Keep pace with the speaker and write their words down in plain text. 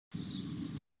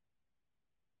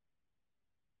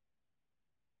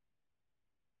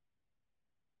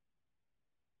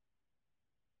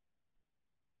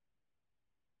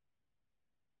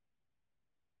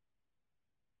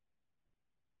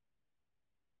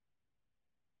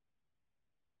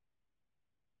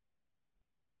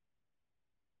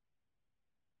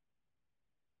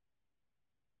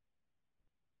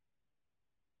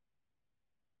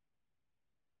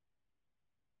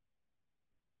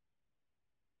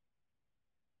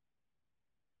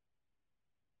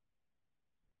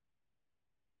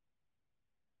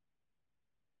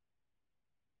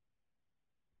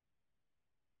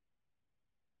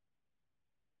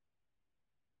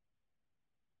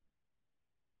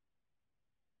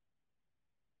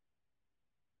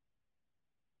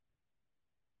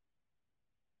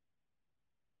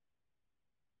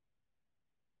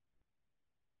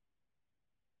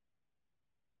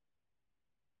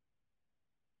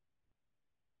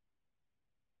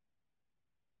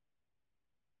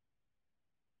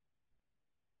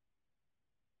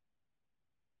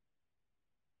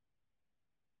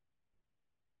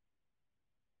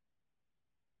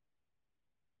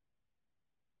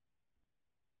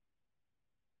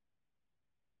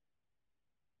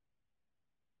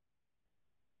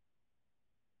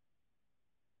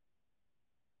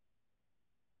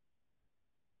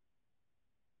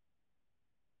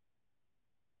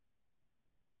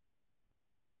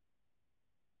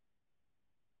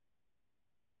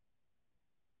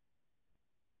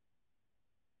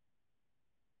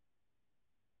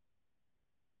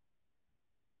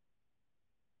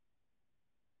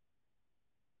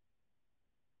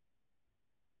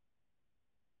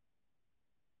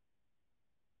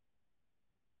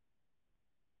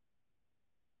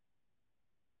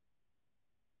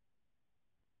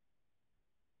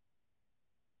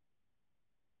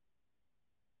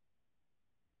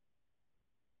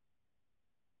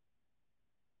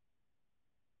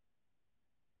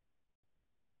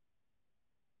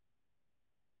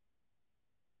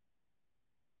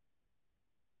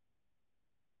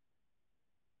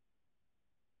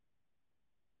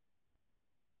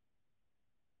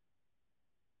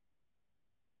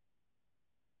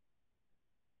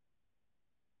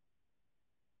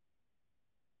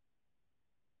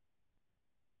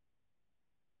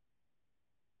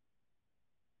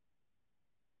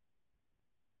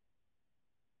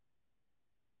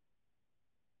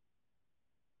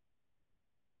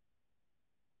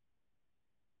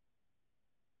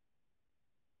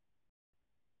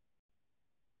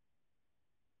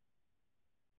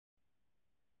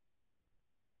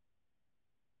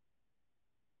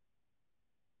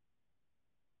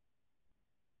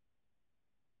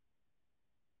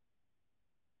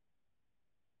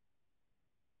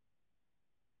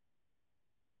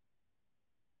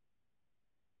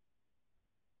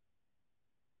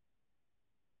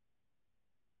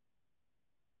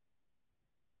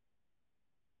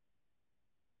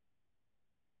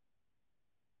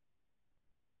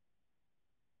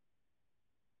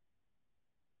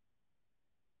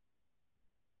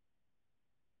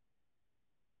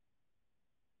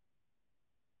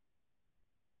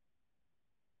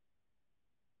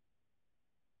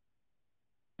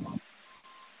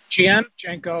GM,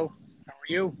 Genco, how are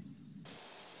you?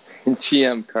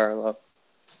 GM Carlo,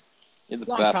 you're the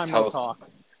Long best time no host. talk.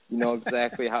 You know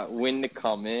exactly when to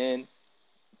come in,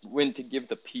 when to give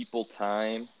the people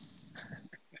time.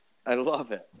 I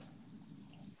love it.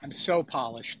 I'm so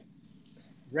polished.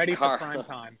 Ready for prime Carlo,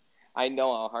 time. I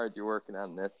know how hard you're working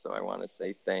on this, so I want to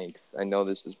say thanks. I know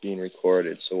this is being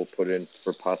recorded, so we'll put it in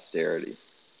for posterity.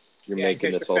 You're Yeah, in making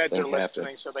case this the whole feds thing are happen.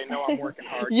 listening, so they know I'm working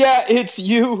hard. Yeah, it's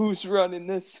you who's running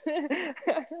this.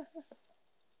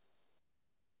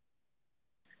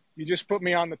 You just put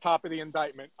me on the top of the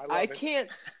indictment. I love it.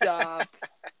 Can't stop.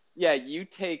 Yeah, you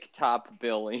take top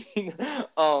billing.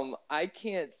 I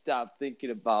can't stop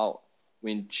thinking about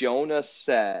when Jonah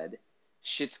said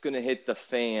shit's gonna hit the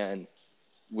fan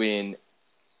when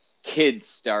kids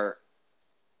start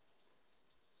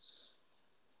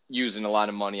using a lot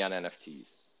of money on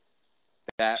NFTs.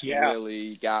 That Yeah,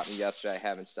 really got me yesterday. I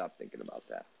haven't stopped thinking about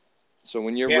that. So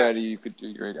when you're yeah. ready, you could do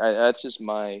your. That's just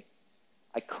my.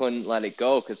 I couldn't let it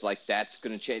go because that's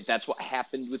gonna change. That's what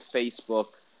happened with Facebook.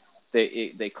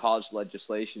 They caused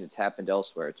legislation. It's happened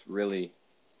elsewhere. It's really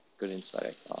good insight,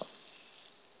 I thought.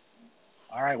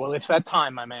 All right, well, it's that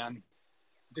time, my man.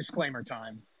 Disclaimer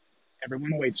time.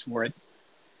 Everyone waits for it.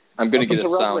 I'm gonna Welcome get a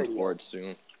to Rug Radio. soundboard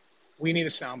soon. We need a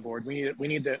soundboard. We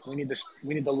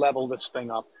need to level this thing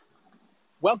up.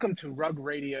 Welcome to Rug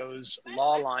Radio's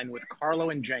Law Line with Carlo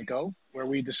and Genco, where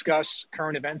we discuss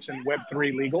current events in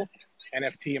Web3 legal,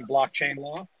 NFT, and blockchain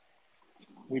law.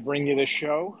 We bring you this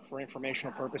show for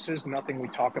informational purposes. Nothing we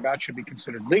talk about should be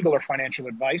considered legal or financial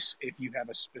advice. If you have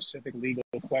a specific legal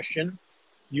question,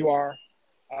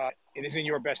 it is in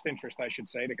your best interest, I should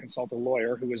say, to consult a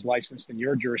lawyer who is licensed in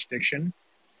your jurisdiction.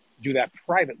 Do that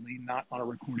privately, not on a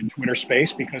recorded Twitter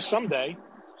space, because someday,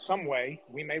 some way,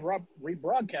 we may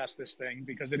rebroadcast this thing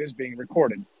because it is being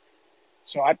recorded.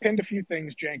 So I pinned a few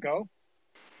things, Janko.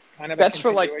 That's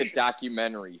for like the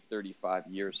documentary 35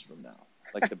 years from now,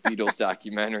 like the Beatles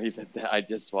documentary that I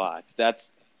just watched.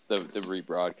 That's the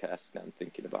rebroadcast I'm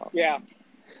thinking about. Yeah.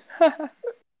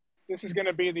 This is going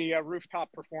to be the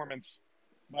rooftop performance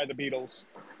by the Beatles.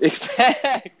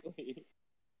 Exactly.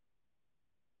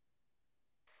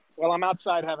 Well, I'm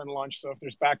outside having lunch, so if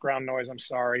there's background noise, I'm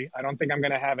sorry. I don't think I'm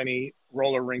going to have any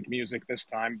roller rink music this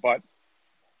time, but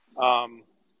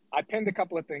I pinned a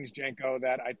couple of things, Janko,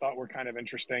 that I thought were kind of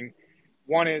interesting.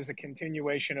 One is a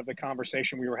continuation of the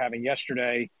conversation we were having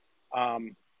yesterday.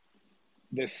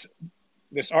 This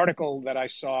article that I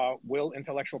saw, Will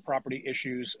Intellectual Property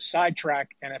Issues Sidetrack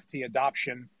NFT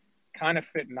Adoption, kind of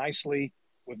fit nicely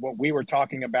with what we were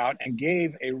talking about and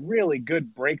gave a really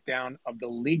good breakdown of the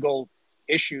legal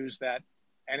issues that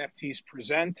NFTs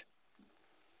present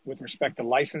with respect to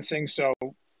licensing. So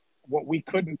what we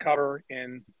couldn't cover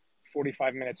in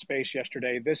 45-minute space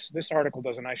yesterday, this article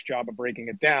does a nice job of breaking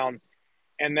it down.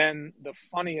 And then the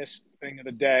funniest thing of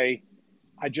the day,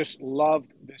 I just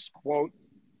loved this quote.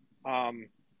 And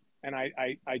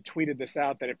I tweeted this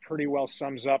out that it pretty well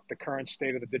sums up the current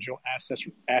state of the digital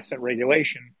asset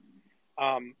regulation.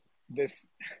 This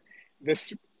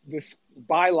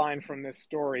byline from this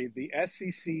story: the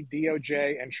SEC,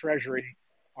 DOJ, and Treasury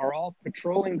are all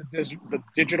patrolling the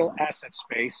digital asset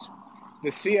space.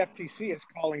 The CFTC is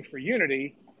calling for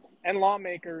unity, and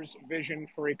lawmakers' vision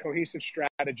for a cohesive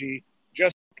strategy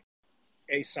just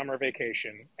a summer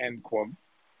vacation, end quote,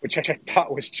 which I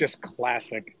thought was just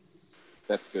classic.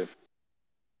 That's good.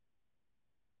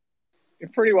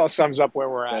 It pretty well sums up where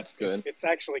we're at. That's good. It's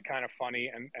actually kind of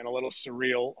funny and a little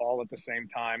surreal all at the same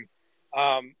time.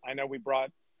 I know we've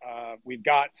got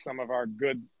some of our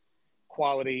good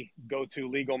quality go-to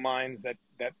legal minds that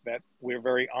we're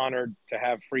very honored to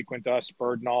have frequent us.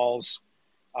 Bird Knowles,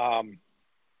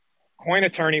 Coin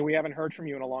Attorney, we haven't heard from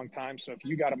you in a long time, so if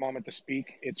you got a moment to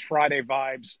speak, it's Friday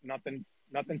vibes, nothing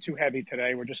too heavy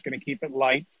today. We're just going to keep it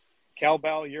light. Cal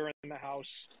Bell, you're in the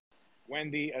house.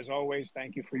 Wendy, as always,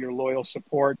 thank you for your loyal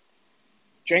support.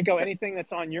 Janko, anything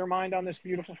that's on your mind on this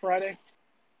beautiful Friday?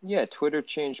 Yeah, Twitter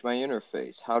changed my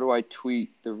interface. How do I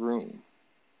tweet the room?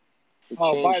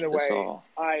 By the way,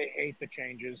 I hate the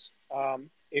changes.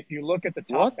 If you look at the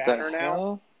top banner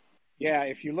now,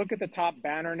 if you look at the top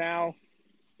banner now,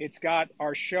 it's got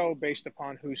our show based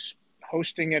upon who's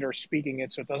hosting it or speaking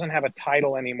it, so it doesn't have a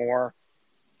title anymore.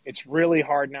 It's really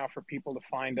hard now for people to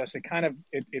find us.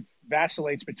 It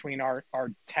vacillates between our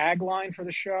tagline for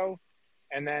the show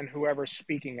and then whoever's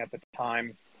speaking at the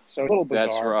time. So a little bizarre.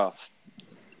 That's rough.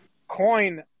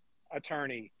 Coin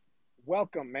Attorney,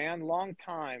 welcome, man. Long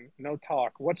time, no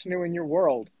talk. What's new in your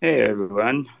world? Hey,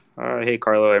 everyone. Hey,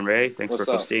 Carlo and Ray. Thanks for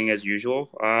hosting as usual.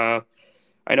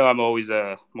 I know I'm always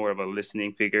more of a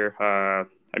listening figure.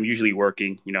 I'm usually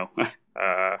working.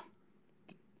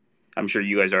 I'm sure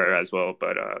you guys are as well,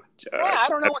 but I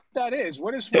don't know what that is.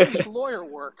 What is lawyer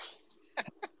work?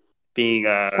 being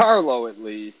Carlo, at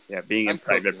least. being in I'm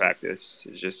private cooking. practice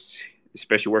is just,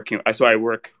 especially working. So I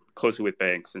work closely with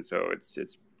banks, and so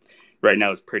it's right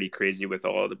now it's pretty crazy with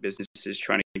all the businesses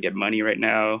trying to get money right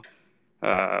now,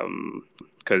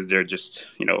 because they're just,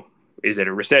 is it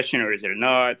a recession or is it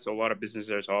not? So a lot of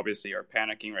businesses obviously are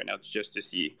panicking right now just to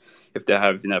see if they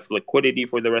have enough liquidity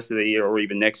for the rest of the year or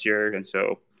even next year, and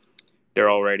so they're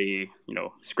already,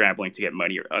 scrambling to get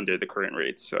money under the current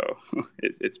rates. So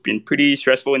it's been pretty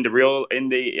stressful in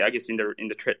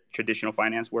the traditional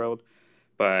finance world.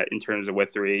 But in terms of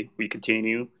Web3, we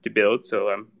continue to build. So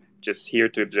I'm just here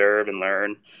to observe and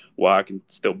learn while I can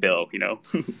still build.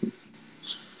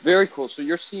 Very cool. So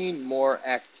you're seeing more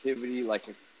activity, like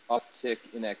an uptick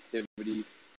in activity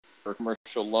for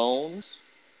commercial loans?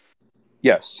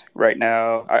 Yes, right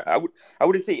now I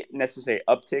wouldn't say necessarily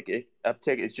uptick.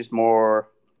 Uptick is just more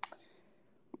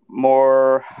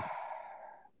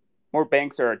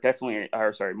banks are definitely,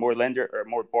 or sorry, more lender or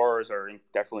more borrowers are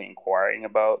definitely inquiring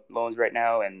about loans right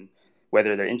now and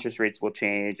whether their interest rates will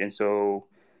change. And so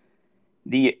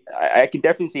I can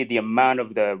definitely see the amount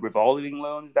of the revolving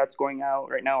loans that's going out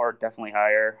right now are definitely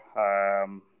higher.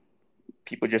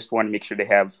 People just want to make sure they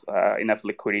have enough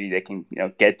liquidity they can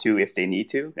get to if they need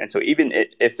to. And so even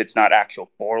if it's not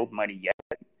actual borrowed money yet,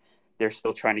 they're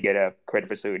still trying to get a credit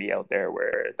facility out there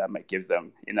where that might give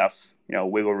them enough,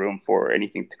 wiggle room for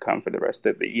anything to come for the rest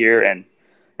of the year and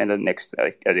the next,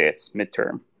 I guess,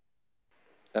 midterm.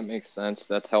 That makes sense.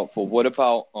 That's helpful. What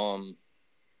about do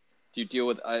you deal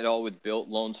with at all with built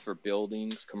loans for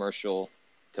buildings, commercial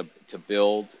to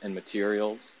build and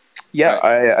materials? Yeah,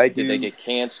 I Did they do. get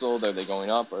canceled? Are they going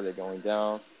up? Are they going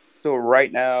down? So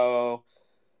right now,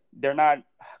 they're not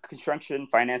construction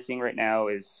financing right now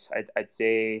is I'd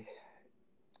say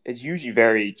it's usually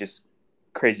very just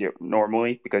crazy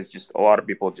normally because just a lot of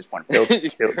people just want to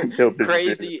build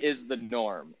businesses. Crazy is the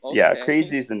norm. Yeah, Okay.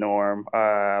 crazy is the norm.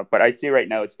 But I'd say right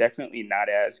now it's definitely not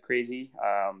as crazy.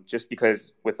 Just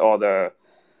because with all the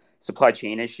supply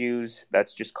chain issues,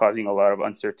 that's just causing a lot of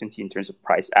uncertainty in terms of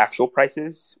actual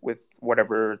prices with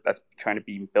whatever that's trying to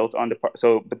be built on the.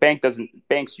 So the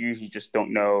banks usually just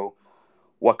don't know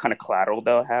what kind of collateral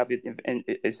they'll have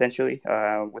essentially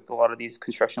with a lot of these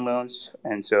construction loans.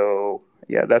 And so,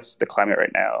 yeah, that's the climate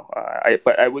right now.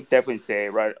 But I would definitely say,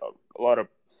 right, a lot of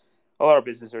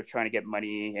businesses are trying to get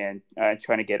money and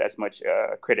trying to get as much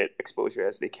credit exposure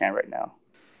as they can right now.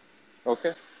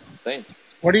 Okay. Thanks.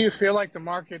 What do you feel like the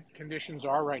market conditions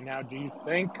are right now? Do you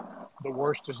think the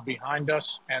worst is behind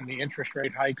us and the interest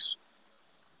rate hikes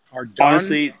are done?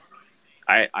 Honestly,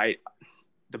 I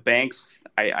the banks,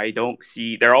 I don't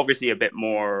see. They're obviously a bit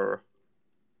more.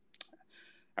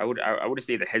 I wouldn't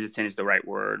say that hesitant is the right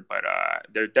word, but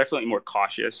they're definitely more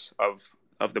cautious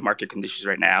of the market conditions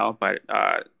right now. But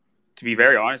to be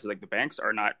very honest, like the banks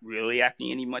are not really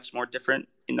acting any much more different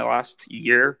in the last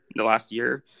year.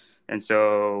 And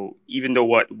so even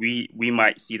though we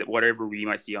might see that whatever we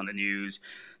might see on the news,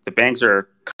 the banks are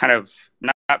kind of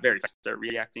not very fast at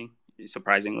reacting.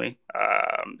 Surprisingly,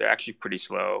 they're actually pretty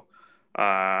slow.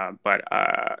 But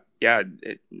yeah,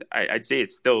 I'd say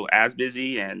it's still as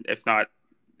busy, and if not,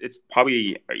 it's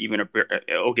probably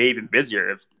it'll get even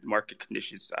busier if market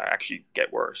conditions actually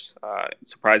get worse.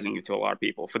 Surprisingly to a lot of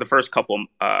people, for the first couple,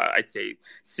 I'd say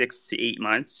 6 to 8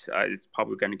 months, it's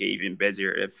probably going to get even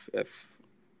busier if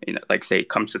like say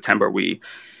come September, we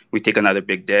take another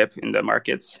big dip in the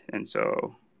markets, and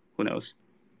so who knows.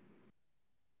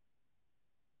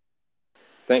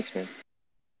 Thanks, man.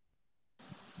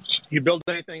 You build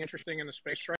anything interesting in the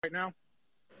space right now?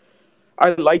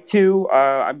 I'd like to.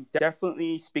 I'm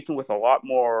definitely speaking with a lot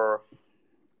more.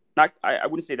 Not, I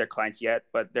wouldn't say they're clients yet,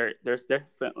 but there's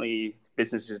definitely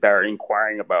businesses that are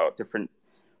inquiring about different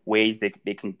ways they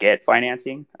can get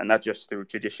financing, and not just through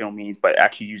traditional means, but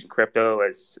actually using crypto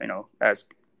as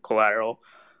collateral.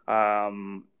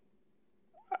 Um,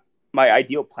 my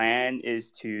ideal plan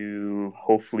is to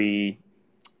hopefully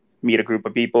meet a group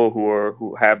of people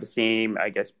who have the same, I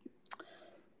guess,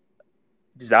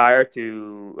 desire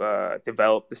to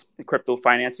develop this crypto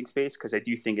financing space, because I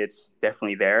do think it's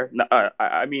definitely there.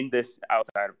 I mean this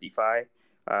outside of DeFi.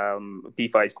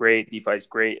 DeFi is great. DeFi is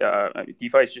great.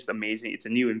 DeFi is just amazing. It's a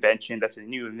new invention. That's a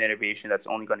new innovation that's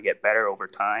only going to get better over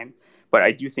time. But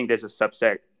I do think there's a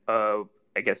subset of,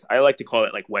 I guess I like to call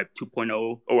it like Web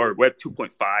 2.0 or Web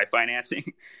 2.5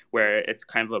 financing, where it's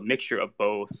kind of a mixture of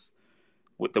both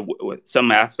with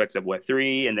some aspects of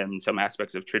Web3 and then some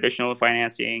aspects of traditional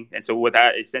financing. And so with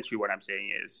that, essentially what I'm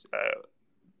saying is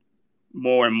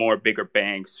more and more bigger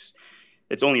banks,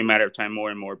 it's only a matter of time. More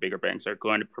and more bigger banks are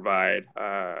going to provide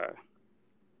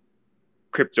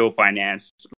crypto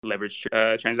finance leverage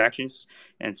transactions.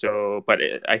 And so,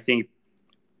 I think,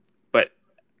 but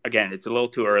again, it's a little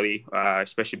too early,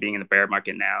 especially being in the bear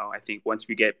market now. I think once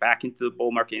we get back into the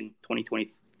bull market in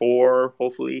 2024,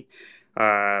 hopefully,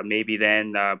 maybe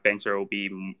then banks will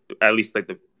be, at least like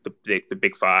the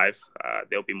big five,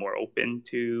 they'll be more open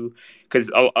to, because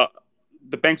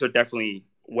the banks are definitely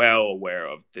well aware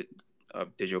of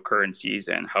digital currencies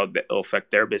and how they'll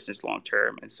affect their business long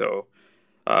term. And so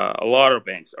a lot of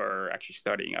banks are actually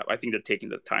studying up. I think they're taking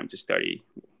the time to study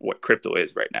what crypto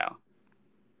is right now.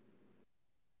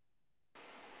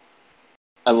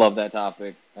 I love that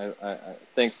topic.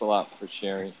 Thanks a lot for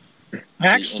sharing. I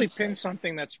actually pinned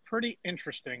something that's pretty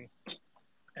interesting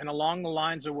and along the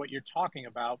lines of what you're talking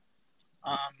about.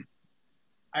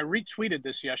 I retweeted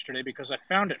this yesterday because I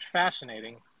found it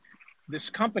fascinating. This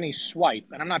company Swipe,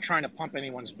 and I'm not trying to pump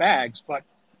anyone's bags, but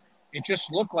it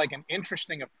just looked like an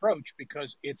interesting approach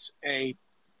because it's a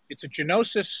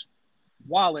Genosis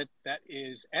wallet that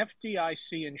is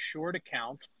FDIC insured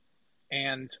account,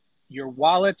 and your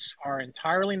wallets are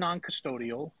entirely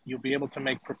non-custodial. You'll be able to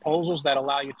make proposals that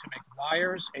allow you to make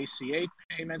wires, ACH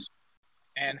payments,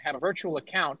 and have a virtual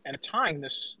account, and tying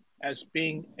this as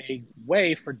being a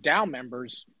way for DAO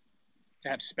members to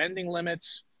have spending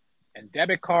limits and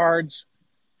debit cards.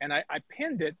 And I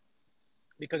pinned it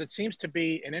because it seems to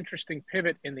be an interesting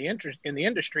pivot in the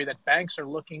industry that banks are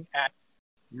looking at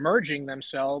merging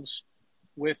themselves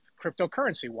with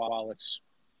cryptocurrency wallets.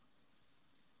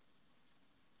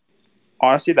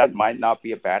 Honestly, that might not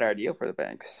be a bad idea for the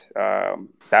banks.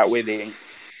 That way they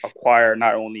acquire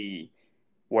not only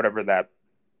whatever that,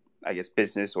 I guess,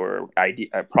 business or idea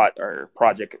or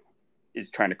project is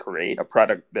trying to create, a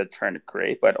product they're trying to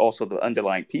create, but also the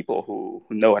underlying people who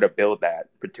know how to build that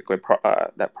particular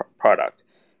product.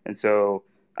 And so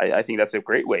I think that's a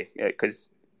great way, because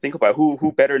think about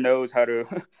who better knows how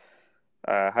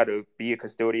to be a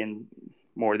custodian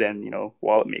more than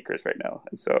wallet makers right now.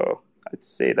 And so I'd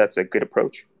say that's a good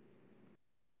approach.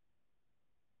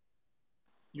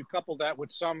 You couple that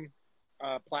with some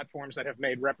platforms that have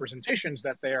made representations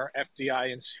that they are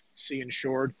FDIC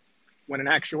insured, when in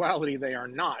actuality they are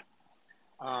not.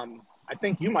 I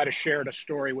think you might have shared a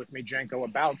story with me, Genco,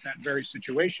 about that very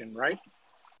situation, right?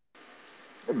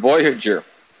 Voyager.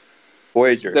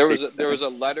 There was a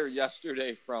letter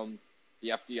yesterday from the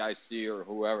FDIC or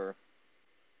whoever,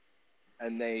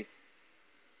 and they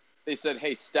said,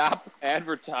 "Hey, stop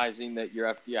advertising that you're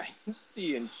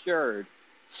FDIC insured."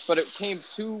 But it came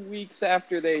 2 weeks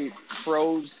after they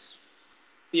froze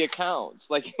the accounts.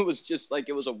 Like it was just like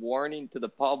it was a warning to the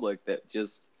public that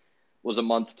just was a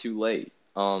month too late.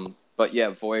 But yeah,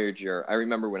 Voyager. I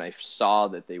remember when I saw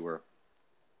that they were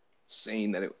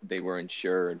saying that they were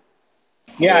insured.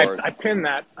 Yeah, I pinned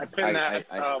that. I pinned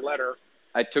that letter.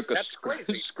 I took a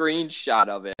screenshot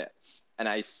of it and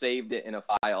I saved it in a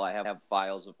file. I have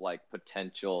files of like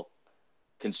potential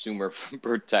consumer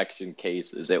protection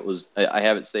cases. I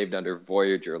have it saved under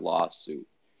Voyager lawsuit.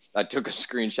 I took a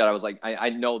screenshot. I was like, I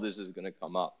know this is going to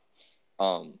come up.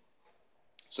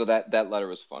 So that letter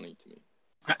was funny to me.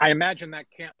 I imagine that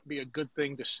can't be a good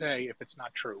thing to say if it's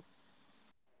not true.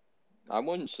 I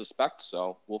wouldn't suspect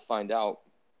so. We'll find out.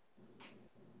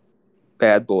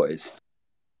 Bad boys.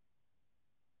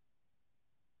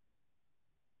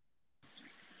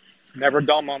 Never a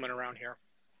dull moment around here.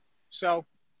 So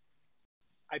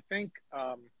I think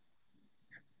the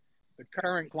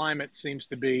current climate seems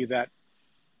to be that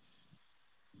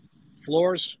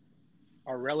floors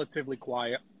are relatively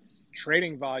quiet.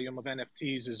 Trading volume of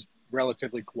NFTs is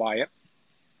relatively quiet.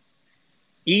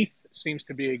 ETH seems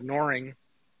to be ignoring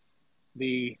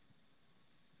the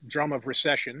drum of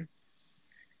recession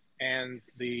and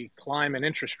the climb in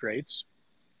interest rates.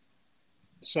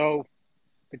 So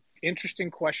the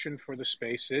interesting question for the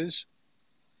space is,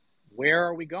 where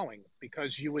are we going?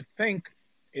 Because you would think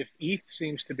if ETH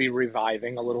seems to be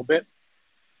reviving a little bit,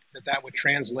 that would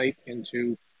translate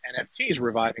into NFTs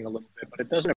reviving a little bit, but it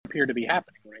doesn't appear to be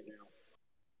happening right now.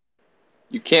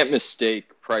 You can't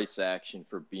mistake price action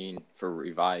for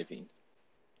reviving,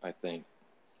 I think.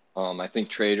 I think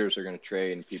traders are going to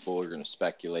trade and people are going to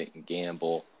speculate and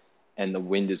gamble and the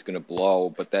wind is going to blow,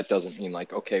 but that doesn't mean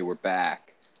like, okay, we're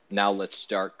back. Now let's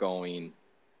start going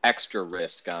extra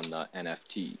risk on the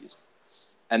NFTs.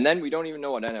 And then we don't even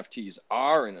know what NFTs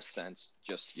are in a sense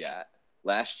just yet.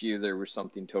 Last year there was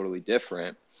something totally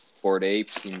different. Bored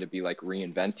Apes seem to be like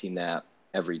reinventing that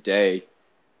every day.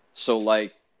 So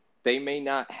like they may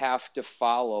not have to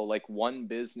follow like one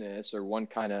business or one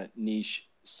kind of niche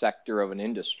sector of an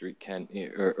industry can,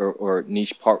 or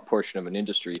niche portion of an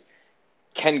industry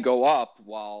can go up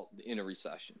while in a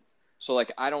recession. So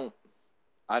like, I don't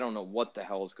know what the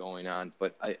hell is going on,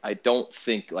 but I don't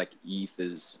think like ETH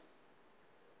is,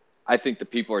 I think the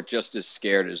people are just as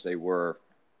scared as they were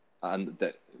on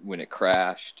that when it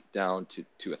crashed down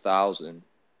to 1,000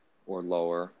 or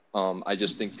lower. I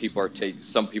just think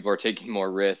some people are taking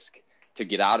more risk to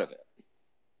get out of it.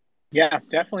 Yeah,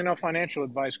 definitely no financial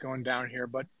advice going down here,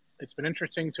 but it's been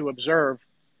interesting to observe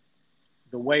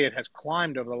the way it has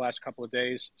climbed over the last couple of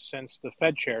days since the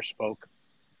Fed chair spoke.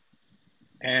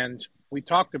 And we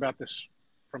talked about this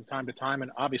from time to time,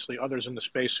 and obviously others in the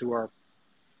space who are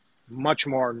much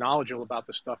more knowledgeable about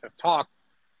this stuff have talked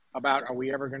about, are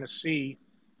we ever going to see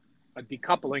a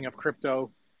decoupling of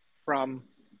crypto from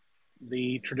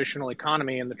the traditional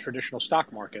economy and the traditional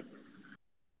stock market?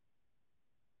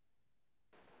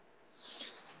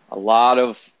 A lot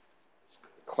of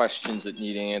questions that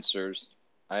need answers.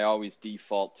 I always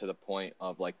default to the point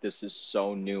of like, this is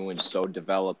so new and so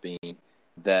developing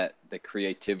that the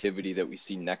creativity that we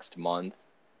see next month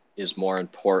is more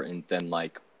important than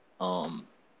like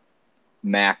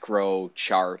macro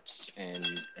charts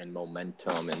and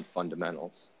momentum and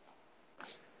fundamentals.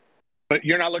 But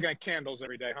you're not looking at candles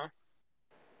every day, huh?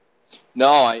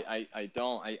 No, I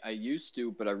don't. I used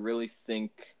to, but I really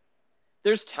think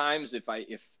there's times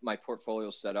if my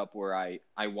portfolio's set up where I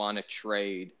want to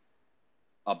trade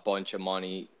a bunch of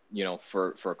money,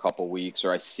 for a couple weeks,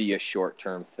 or I see a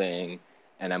short-term thing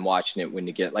and I'm watching it when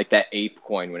to get like that ape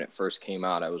coin when it first came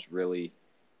out. I was really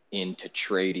into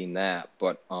trading that,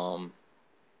 but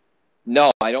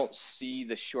no, I don't see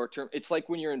the short-term. It's like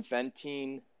when you're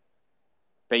inventing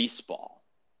baseball.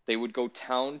 They would go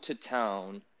town to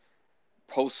town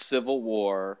post-Civil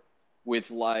War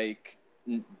with like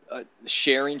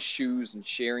sharing shoes and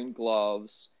sharing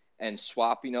gloves and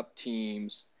swapping up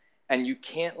teams, and you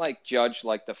can't like judge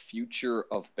like the future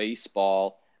of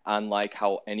baseball on like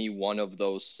how any one of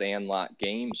those sandlot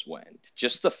games went.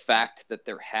 Just the fact that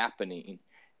they're happening,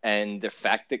 and the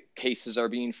fact that cases are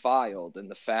being filed, and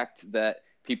the fact that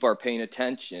people are paying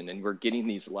attention and we're getting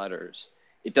these letters,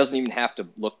 it doesn't even have to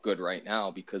look good right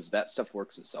now because that stuff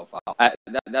works itself out.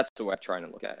 That's the way I'm trying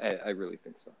to look at it. I really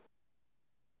think so.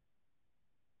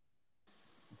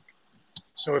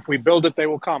 So if we build it, they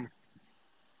will come.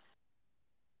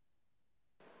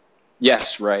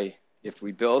 Yes, Ray. If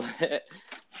we build it,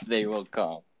 they will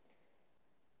come.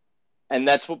 And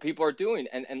that's what people are doing.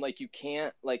 And like, you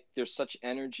can't, like, there's such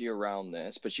energy around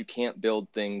this, but you can't build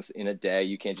things in a day.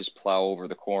 You can't just plow over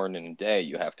the corn in a day.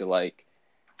 You have to like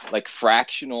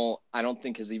fractional, I don't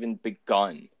think has even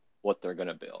begun what they're going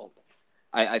to build.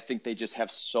 I think they just have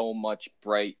so much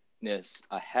brightness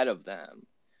ahead of them.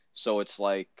 So it's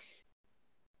like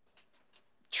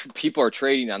people are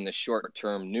trading on this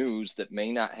short-term news that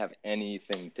may not have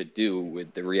anything to do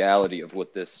with the reality of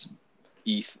what this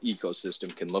ETH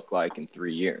ecosystem can look like in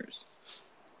 3 years.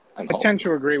 I tend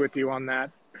to agree with you on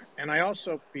that. And I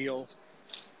also feel,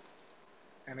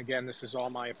 and again, this is all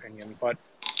my opinion, but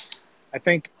I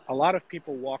think a lot of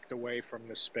people walked away from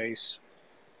this space.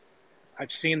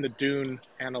 I've seen the Dune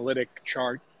analytic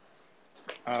chart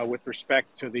with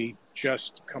respect to the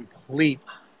just complete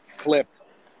flip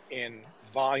in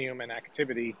volume and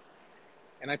activity.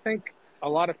 And I think a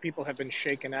lot of people have been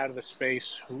shaken out of the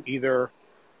space who either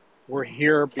were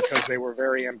here because they were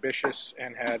very ambitious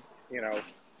and had,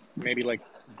 maybe like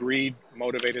greed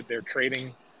motivated their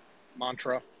trading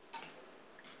mantra.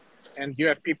 And you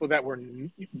have people that were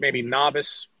maybe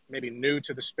novice, maybe new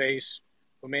to the space,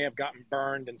 who may have gotten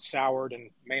burned and soured and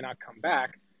may not come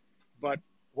back. But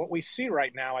what we see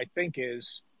right now, I think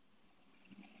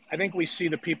we see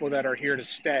the people that are here to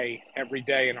stay every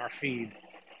day in our feed.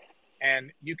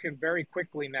 And you can very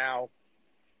quickly now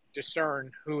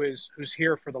discern who's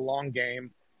here for the long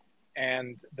game,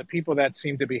 and the people that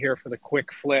seem to be here for the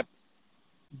quick flip,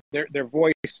 their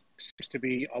voice seems to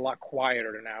be a lot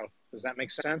quieter now. Does that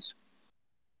make sense?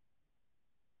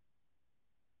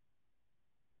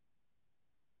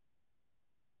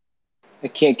 I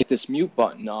can't get this mute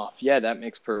button off. Yeah, that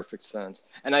makes perfect sense.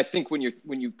 And I think when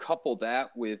you couple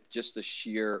that with just the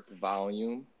sheer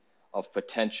volume of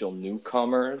potential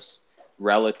newcomers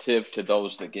relative to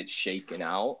those that get shaken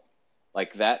out,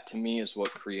 like that to me is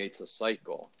what creates a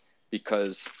cycle.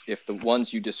 Because if the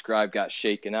ones you described got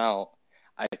shaken out,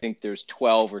 I think there's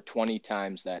 12 or 20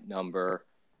 times that number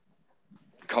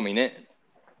coming in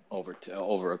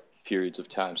over periods of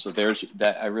time. So there's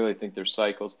that. I really think there's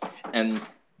cycles, and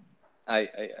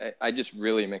I just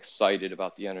really am excited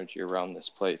about the energy around this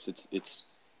place.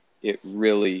 It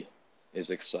really is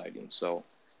exciting. So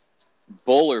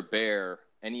bull or bear,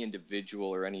 any individual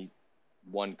or any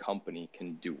one company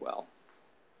can do well.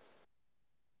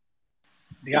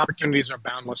 The opportunities are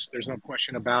boundless. There's no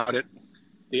question about it.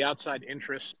 The outside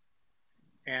interest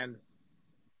and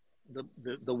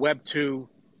the Web 2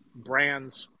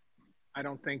 brands, I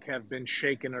don't think have been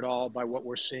shaken at all by what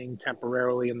we're seeing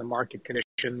temporarily in the market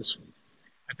conditions.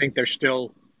 I think they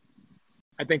still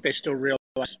realize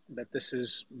that this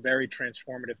is very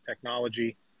transformative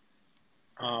technology.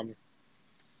 I'm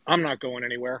not going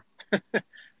anywhere.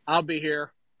 I'll be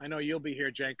here. I know you'll be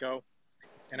here, Genco.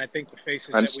 And I think the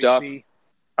faces that we see.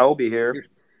 I'll be here.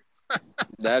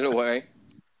 That away.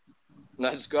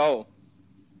 Let's go.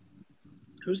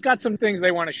 Who's got some things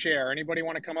they want to share? Anybody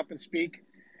want to come up and speak?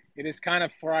 It is kind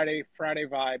of Friday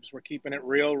vibes. We're keeping it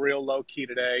real low key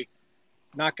today.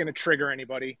 Not going to trigger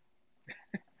anybody.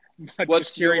 But What's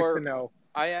just curious to know.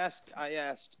 I asked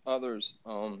others,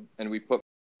 and we put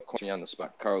me on the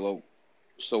spot, Carlo.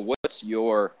 So what's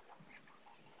your,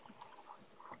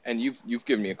 and you've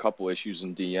given me a couple issues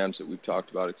in DMs that we've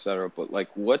talked about, et cetera, but like,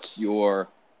 what do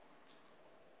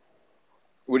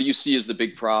you see as the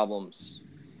big problems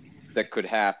that could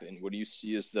happen? What do you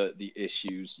see as the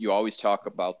issues? You always talk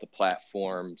about the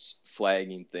platforms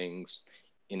flagging things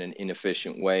in an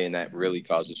inefficient way, and that really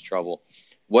causes trouble.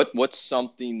 What's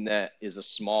something that is a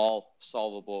small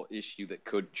solvable issue that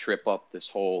could trip up this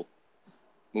whole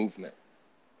movement?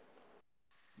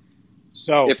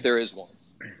 So, if there is one,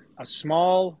 a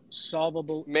small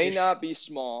solvable may issue. not be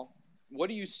small. What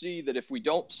do you see that if we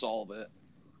don't solve it,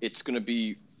 it's going to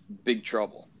be big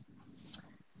trouble?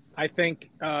 I think,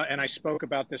 and I spoke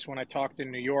about this when I talked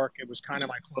in New York. It was kind of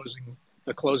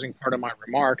the closing part of my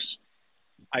remarks.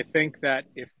 I think that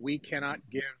if we cannot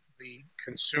give the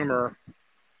consumer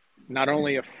not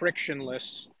only a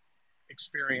frictionless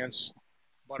experience,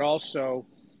 but also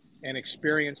an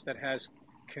experience that has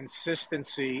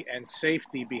consistency and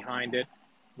safety behind it,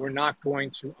 we're not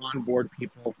going to onboard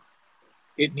people.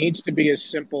 It needs to be as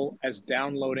simple as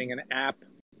downloading an app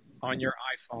on your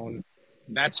iPhone.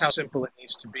 That's how simple it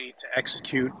needs to be to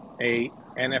execute a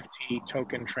NFT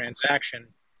token transaction.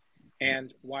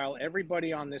 And while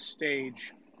everybody on this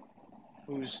stage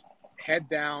who's head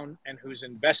down and who's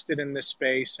invested in this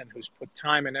space and who's put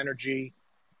time and energy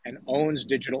and owns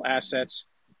digital assets,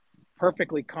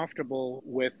 perfectly comfortable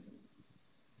with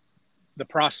the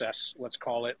process, let's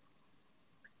call it,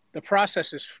 the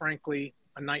process is frankly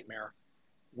a nightmare.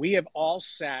 We have all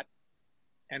sat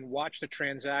and watched a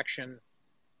transaction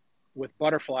with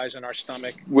butterflies in our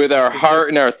stomach. With our heart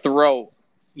in our throat.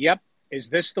 Yep. Is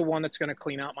this the one that's going to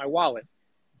clean out my wallet?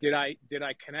 Did I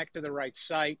connect to the right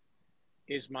site?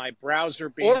 Is my browser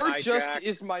being hijacked? Or just,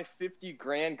 is my 50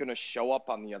 grand going to show up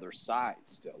on the other side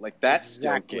still? Like, that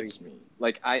Exactly. still gets me.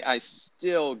 Like, I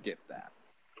still get that.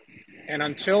 And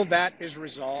until that is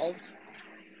resolved,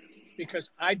 because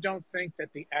I don't think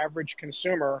that the average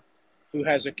consumer who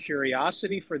has a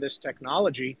curiosity for this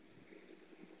technology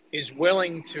is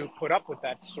willing to put up with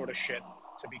that sort of shit,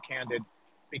 to be candid,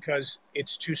 because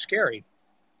it's too scary.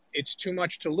 It's too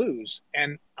much to lose.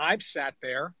 And I've sat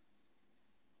there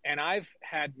and I've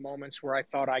had moments where I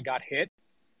thought I got hit,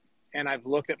 and I've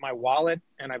looked at my wallet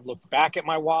and I've looked back at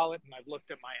my wallet and I've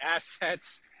looked at my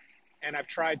assets and I've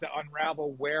tried to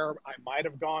unravel where I might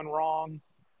have gone wrong.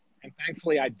 And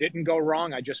thankfully I didn't go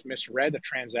wrong. I just misread a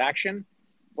transaction.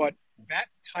 But that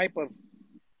type of,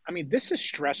 this is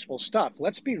stressful stuff.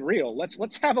 Let's be real.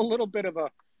 Let's have a little bit of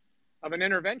an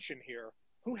intervention here.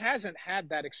 Who hasn't had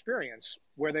that experience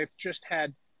where they've just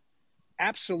had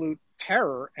absolute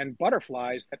terror and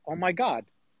butterflies that, oh my God,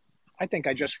 I think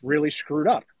I just really screwed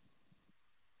up.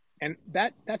 And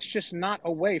that's just not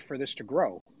a way for this to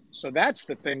grow. So that's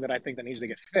the thing that I think that needs to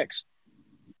get fixed.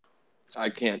 I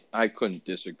couldn't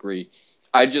disagree.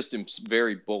 I just am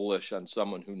very bullish on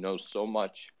someone who knows so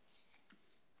much.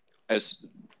 As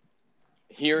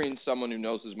hearing someone who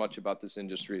knows as much about this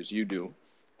industry as you do,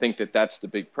 think that that's the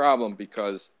big problem,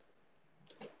 because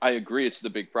I agree it's the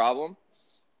big problem.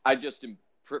 I just am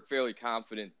fairly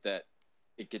confident that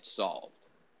it gets solved.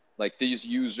 Like, these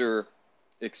user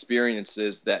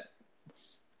experiences that,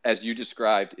 as you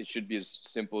described, it should be as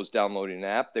simple as downloading an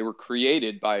app. They were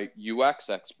created by UX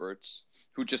experts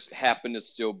who just happen to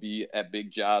still be at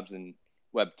big jobs in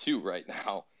Web 2 right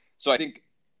now. So I think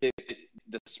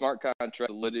the smart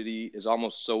contract validity is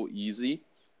almost so easy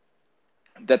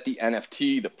that the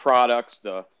NFT, the products,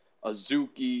 the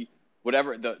Azuki,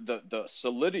 whatever, the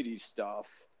solidity stuff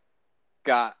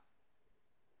got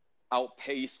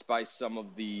outpaced by some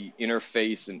of the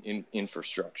interface and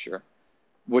infrastructure,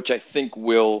 which I think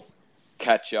will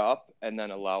catch up and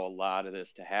then allow a lot of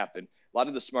this to happen. A lot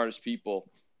of the smartest people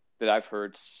that I've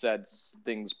heard said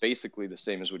things basically the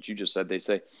same as what you just said. They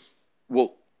say,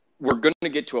 well, we're going to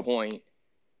get to a point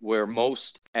where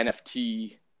most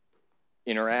NFT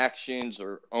interactions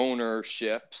or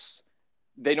ownerships,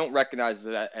 they don't recognize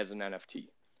that as an NFT.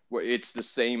 Where it's the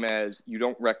same as you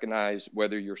don't recognize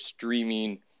whether you're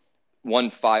streaming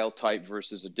one file type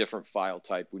versus a different file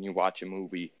type when you watch a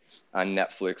movie on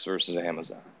Netflix versus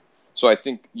Amazon. So I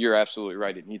think you're absolutely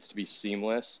right. It needs to be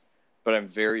seamless, but I'm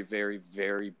very, very,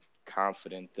 very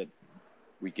confident that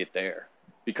we get there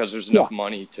because there's enough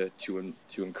money to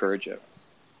encourage it.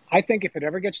 I think if it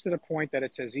ever gets to the point that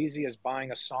it's as easy as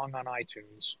buying a song on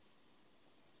iTunes,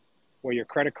 where your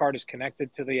credit card is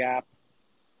connected to the app,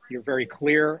 you're very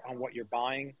clear on what you're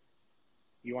buying,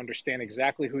 you understand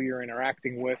exactly who you're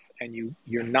interacting with, and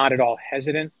you're not at all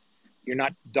hesitant. You're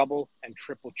not double and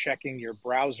triple checking your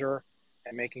browser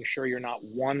and making sure you're not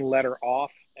one letter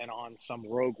off and on some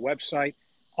rogue website,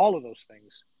 all of those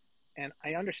things. And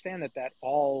I understand that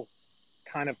all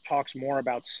kind of talks more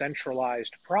about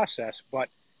centralized process, but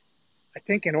I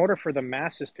think in order for the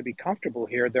masses to be comfortable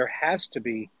here, there has to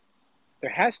be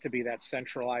that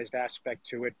centralized aspect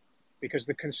to it, because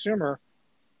the consumer,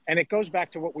 and it goes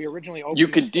back to what we originally opened. You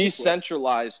can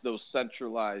decentralize those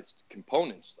centralized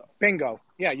components, though. Bingo.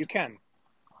 Yeah, you can.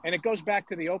 And it goes back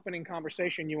to the opening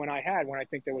conversation you and I had when I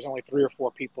think there was only 3 or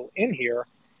 4 people in here.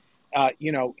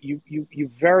 You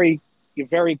very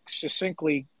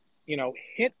succinctly,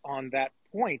 hit on that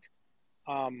point.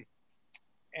 And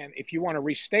if you want to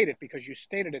restate it, because you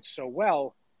stated it so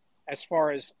well, as far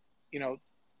as,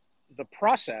 the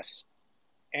process,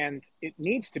 and it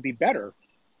needs to be better.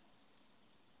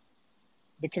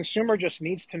 The consumer just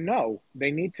needs to know. They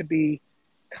need to be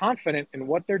confident in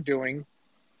what they're doing.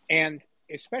 And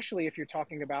especially if you're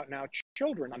talking about now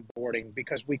children onboarding,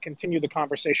 because we continue the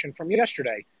conversation from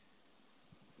yesterday.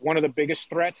 One of the biggest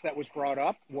threats that was brought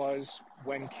up was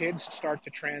when kids start to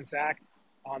transact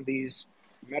on these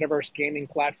metaverse gaming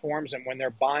platforms, and when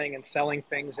they're buying and selling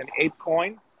things in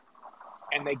ApeCoin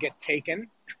and they get taken,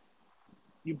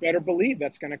 you better believe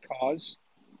that's going to cause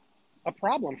a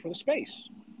problem for the space.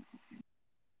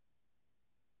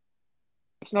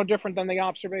 It's no different than the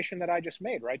observation that I just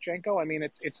made, right, Genco? I mean,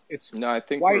 it's. No, I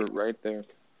think we're right there.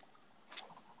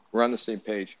 We're on the same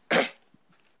page.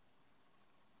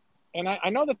 And I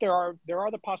know that there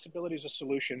are the possibilities of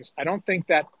solutions. I don't think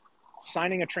that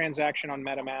signing a transaction on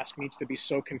MetaMask needs to be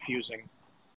so confusing.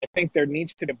 I think there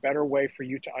needs to be a better way for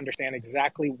you to understand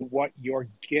exactly what you're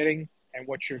getting and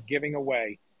what you're giving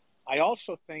away. I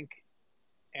also think,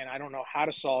 and I don't know how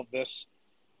to solve this,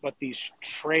 but these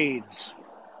trades,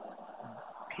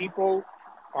 people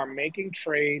are making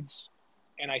trades,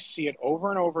 and I see it over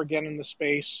and over again in the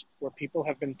space where people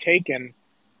have been taken.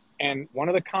 And one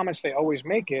of the comments they always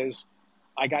make is,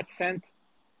 I got sent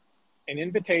an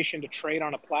invitation to trade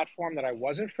on a platform that I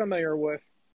wasn't familiar with.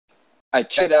 I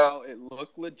checked out. It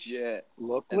looked legit.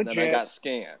 Then I got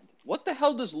scammed. What the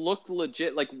hell does look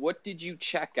legit? Like, what did you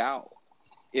check out?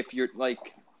 If you're like,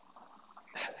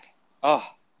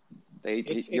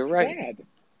 you're right. Sad.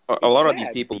 A lot of these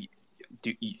people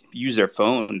do use their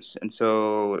phones, and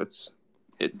so that's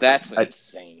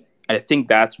insane. I think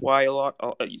that's why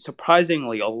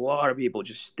surprisingly, a lot of people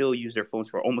just still use their phones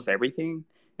for almost everything.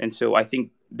 And so I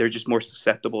think they're just more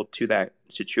susceptible to that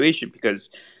situation, because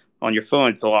on your phone,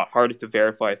 it's a lot harder to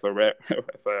verify if a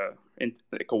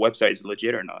website is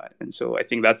legit or not. And so I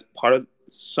think that's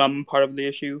some part of the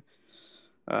issue.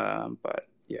 But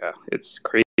yeah, it's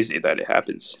crazy that it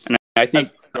happens. And I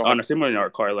think on a similar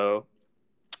note, Carlo,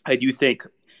 I do think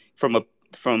from a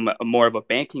more of a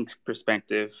banking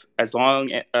perspective, as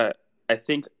long as I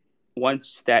think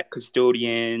once that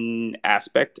custodian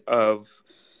aspect of,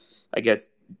 I guess,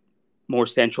 more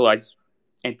centralized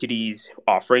entities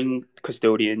offering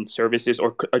custodian services,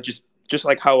 or just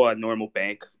like how a normal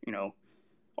bank,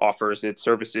 offers its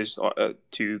services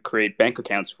to create bank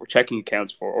accounts for checking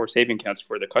accounts or saving accounts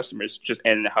for the customers,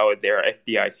 and how they're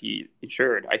FDIC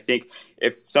insured. I think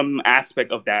if some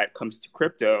aspect of that comes to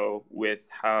crypto with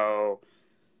how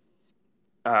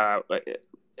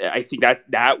I think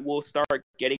that will start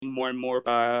getting more and more,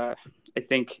 I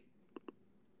think,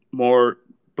 more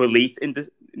belief in the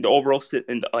overall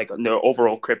in the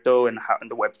overall crypto and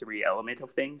the Web3 element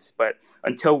of things. But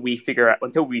until we figure out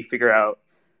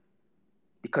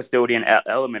the custodian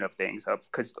element of things,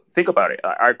 because think about it,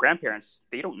 our grandparents,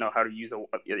 they don't know how to use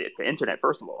the internet,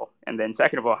 first of all, and then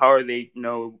second of all, how are they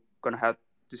going to have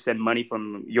to send money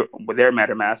from their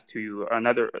MetaMask to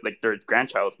another, like their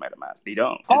grandchild's MetaMask? They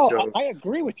don't. I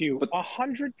agree with you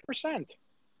 100%.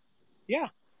 Yeah.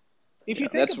 If you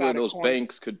think that's about where those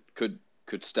banks could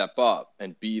could step up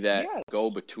and be that Yes.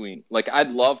 go-between. Like, I'd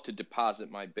love to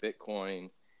deposit my Bitcoin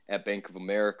at Bank of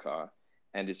America,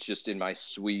 and it's just in my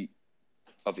suite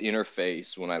of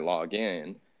interface when I log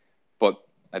in. But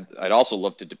I'd also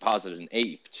love to deposit an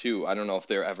ape too. I don't know if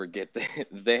they'll ever get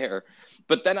there,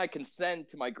 but then I can send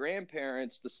to my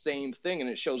grandparents the same thing and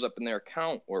it shows up in their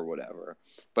account or whatever.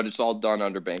 But it's all done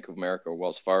under Bank of America or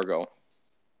Wells Fargo.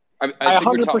 I think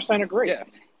 100% agree. Yeah,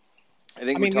 I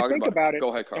mean, you think about it, Go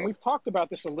ahead, and Carl. we've talked about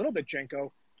this a little bit,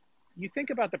 Genco. You think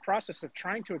about the process of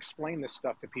trying to explain this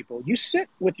stuff to people. You sit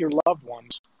with your loved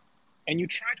ones and you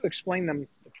try to explain them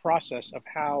the process of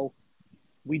how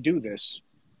we do this.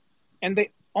 And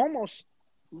they almost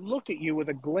look at you with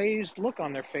a glazed look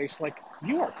on their face like,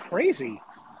 you are crazy.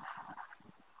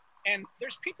 And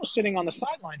there's people sitting on the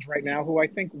sidelines right now who I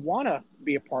think want to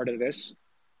be a part of this.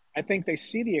 I think they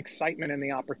see the excitement and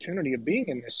the opportunity of being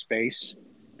in this space.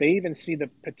 They even see the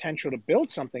potential to build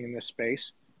something in this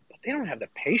space, but they don't have the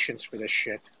patience for this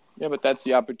shit. Yeah, but that's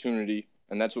the opportunity,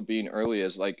 and that's what being early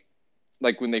is. Like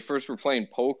when they first were playing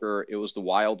poker, it was the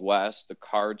Wild West. The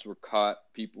cards were cut,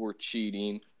 people were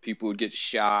cheating, people would get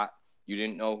shot. You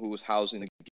didn't know who was housing the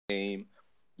game.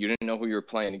 You didn't know who you were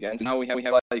playing against. Now we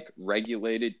have like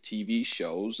regulated TV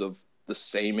shows of the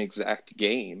same exact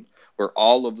game where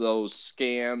all of those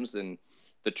scams and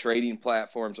the trading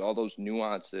platforms, all those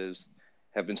nuances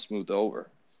have been smoothed over.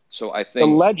 So I The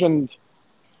think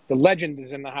legend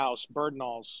is in the house. Bird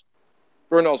Knowles.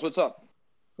 Burnals, what's up?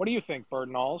 What do you think, Bird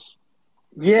Knowles?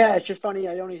 Yeah, it's just funny.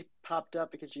 I only popped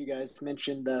up because you guys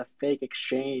mentioned the fake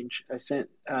exchange. I sent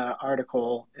an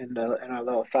article in our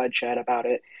little side chat about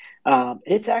it.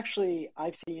 It's actually,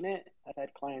 I've seen it. I've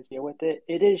had clients deal with it.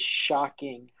 It is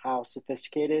shocking how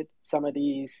sophisticated some of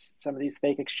these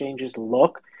fake exchanges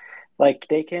look. Like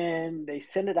they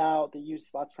send it out. They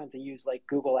use lots of times they use like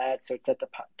Google Ads, so it's at the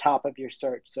top of your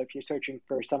search. So if you're searching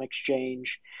for some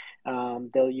exchange,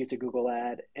 they'll use a Google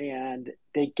ad, and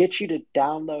they get you to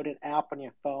download an app on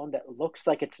your phone that looks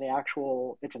like it's an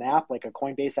app like a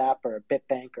Coinbase app or a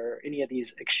BitBank or any of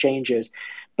these exchanges,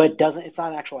 but doesn't. It's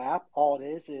not an actual app. All it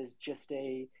is just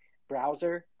a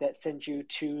browser that sends you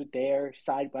to their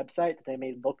side website that they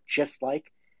made look just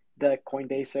like the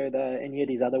Coinbase or any of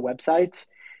these other websites,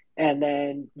 and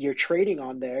then you're trading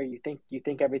on there. You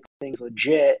think everything's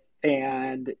legit,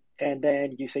 and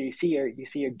then you see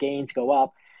your gains go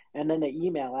up, and then they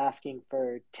email asking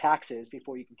for taxes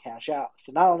before you can cash out.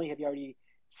 So not only have you already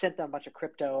sent them a bunch of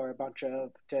crypto or a bunch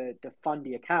of to fund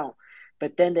the account,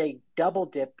 but then they double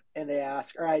dip and they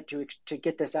ask, all right, to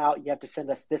get this out, you have to send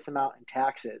us this amount in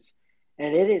taxes.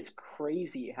 And it is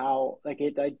crazy how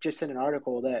I just sent an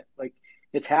article that like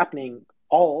it's happening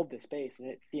all over the space, and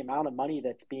it's the amount of money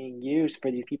that's being used for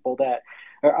these people that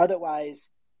are otherwise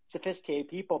sophisticated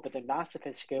people, but they're not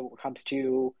sophisticated when it comes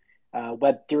to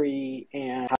Web3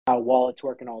 and how wallets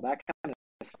work and all that kind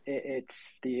of stuff.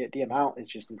 It's the amount is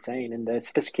just insane, and the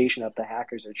sophistication of the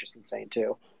hackers are just insane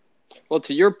too. Well,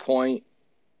 to your point,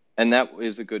 and that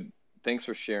is a good. Thanks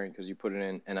for sharing because you put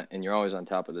it in, and you're always on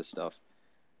top of this stuff.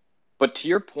 But to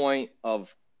your point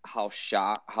of how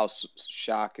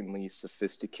shockingly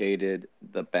sophisticated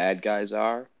the bad guys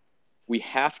are, we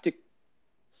have to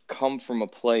come from a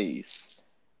place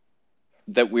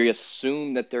that we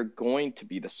assume that they're going to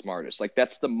be the smartest. Like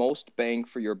that's the most bang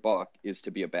for your buck is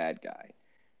to be a bad guy.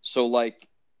 So like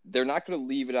they're not going to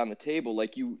leave it on the table.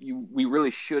 Like we really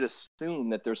should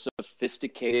assume that they're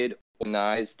sophisticated,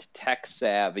 organized, tech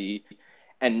savvy,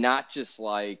 and not just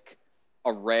like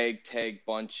a ragtag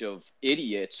bunch of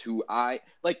idiots who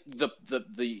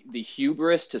the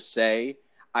hubris to say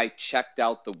I checked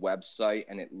out the website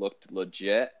and it looked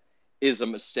legit is a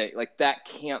mistake. Like that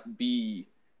can't be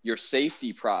your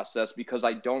safety process because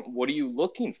what are you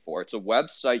looking for? It's a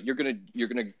website. You're going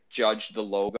to judge the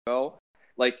logo.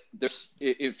 Like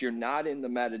if you're not in the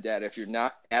metadata, if you're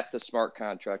not at the smart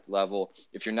contract level,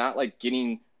 if you're not like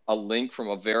getting a link from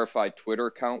a verified Twitter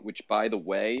account, which by the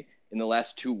way, in the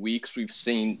last 2 weeks, we've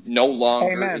seen no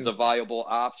longer Amen. is a viable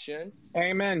option.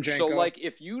 Amen, Genco. So like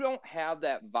if you don't have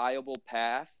that viable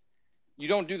path, you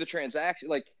don't do the transaction.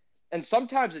 Like, and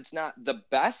sometimes it's not the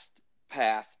best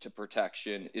path to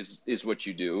protection is what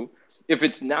you do. If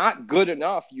it's not good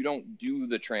enough, you don't do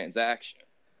the transaction.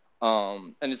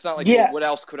 And it's not like, well, what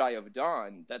else could I have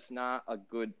done? That's not a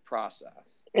good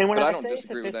process. And when but I I don't say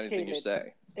disagree with anything you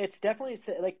say. It's definitely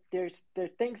like there are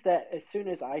things that as soon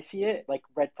as I see it, like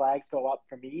red flags go up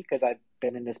for me because I've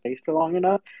been in this space for long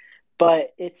enough.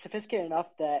 But it's sophisticated enough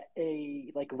that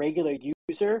a like regular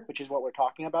user, which is what we're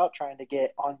talking about, trying to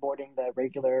get onboarding the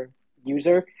regular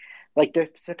user, like they're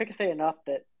sophisticated enough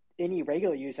that any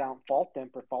regular user, I don't fault them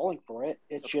for falling for it.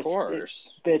 It's Of course.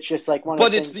 it's just like one of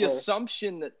But the it's things the where,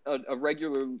 assumption that a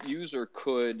regular user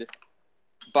could,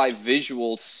 by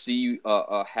visual, see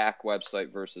a hack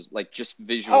website versus like just oh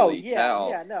visually yeah, tell,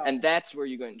 yeah, no. and that's where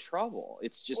you get in trouble.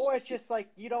 It's just Or it's just like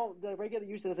the regular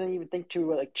user doesn't even think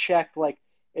to like check like,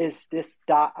 is this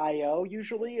 .io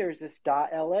usually, or is this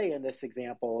 .la in this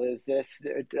example? Is this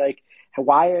like,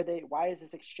 why is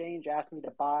this exchange asking me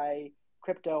to buy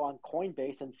crypto on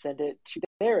Coinbase and send it to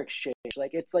their exchange?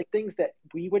 Like, it's like things that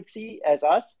we would see as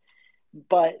us,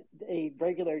 but a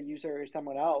regular user or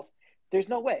someone else, there's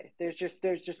no way. There's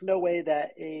just no way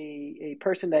that a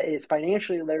person that is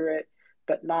financially literate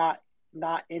but not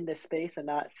in this space and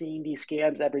not seeing these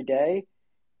scams every day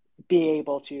be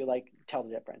able to like tell the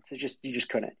difference. It's just, you just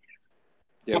couldn't.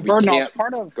 yeah, So we Bernal's can't.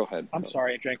 part of, Go ahead. I'm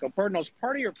sorry, Janko. Bernal's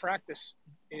part of your practice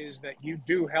is that you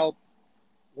do help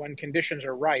when conditions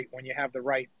are right, when you have the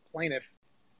right plaintiff,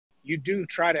 you do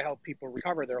try to help people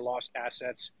recover their lost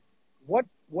assets. What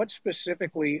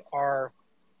specifically are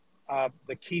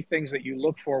the key things that you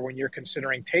look for when you're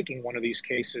considering taking one of these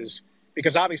cases?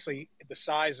 Because obviously the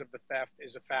size of the theft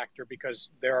is a factor, because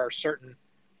there are certain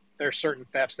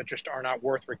thefts that just are not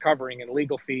worth recovering in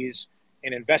legal fees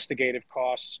and investigative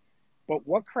costs. But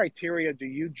what criteria do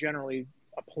you generally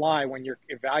apply when you're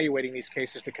evaluating these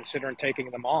cases to consider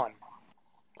taking them on?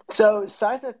 So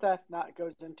size of theft not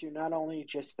goes into not only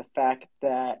just the fact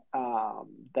that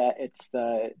that it's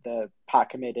the pot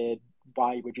committed.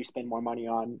 Why would you spend more money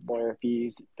on lawyer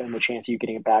fees? Then the chance of you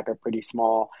getting it back are pretty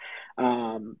small.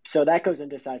 So that goes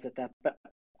into size of theft, but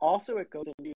also it goes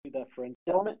into the forensic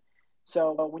element.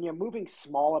 So when you're moving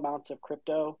small amounts of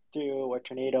crypto through a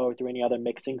tornado or through any other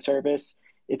mixing service,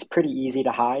 it's pretty easy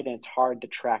to hide and it's hard to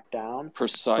track down. But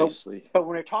Precisely. but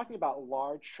when we're talking about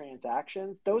large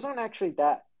transactions, those aren't actually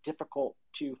that difficult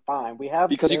to find. We have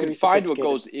Because you can very find what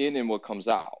sophisticated. goes in and what comes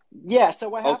out. Yeah, so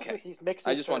what happens Okay. with these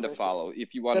mixing I just wanted to servers, follow.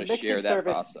 If you the want to mixing share that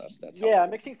service, process, that's yeah,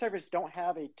 helpful. mixing servers don't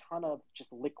have a ton of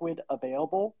just liquid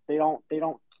available. They don't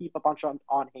keep a bunch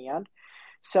on hand.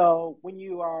 So when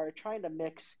you are trying to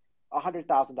mix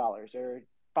 $100,000 or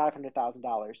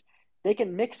 $500,000, they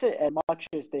can mix it as much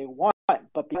as they want,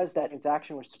 but because that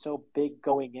transaction was so big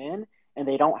going in and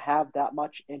they don't have that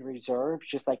much in reserve,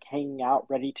 just like hanging out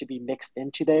ready to be mixed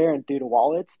into there and through the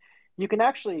wallets, you can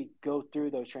actually go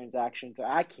through those transactions.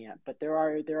 I can't, but there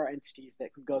are entities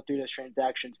that can go through those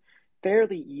transactions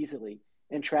fairly easily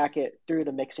and track it through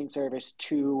the mixing service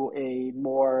to a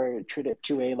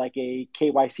like a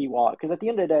KYC wallet. Because at the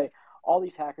end of the day, all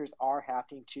these hackers are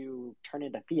having to turn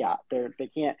into fiat.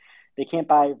 They can't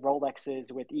buy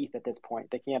Rolexes with ETH at this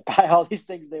point. They can't buy all these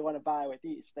things they want to buy with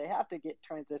ETH. So they have to get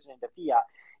transitioned into fiat,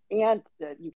 and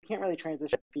you can't really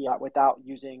transition to fiat without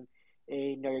using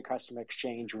a know your customer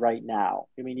exchange right now.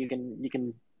 I mean, you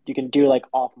can do like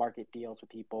off market deals with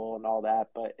people and all that,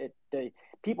 but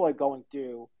people are going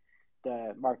through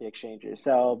the market exchanges.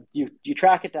 So you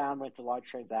track it down when it's a large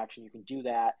transaction. You can do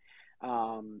that.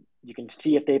 You can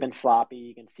see if they've been sloppy.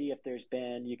 You can see if there's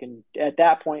been. You can at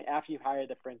that point, after you hire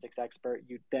the forensics expert,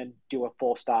 you then do a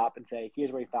full stop and say,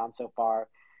 "Here's what we found so far.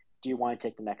 Do you want to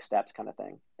take the next steps?" kind of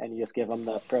thing, and you just give them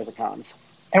the pros and cons.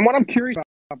 And what I'm curious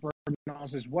about,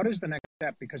 Bernals, is what is the next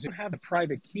step? Because if you have the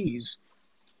private keys,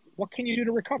 what can you do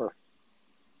to recover?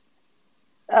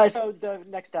 So the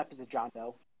next step is a John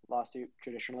Doe lawsuit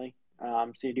traditionally.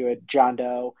 So you do a John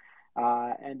Doe,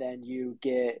 and then you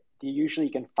usually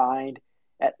can find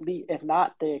at least, if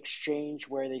not the exchange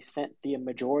where they sent the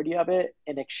majority of it,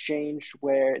 an exchange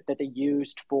that they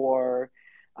used for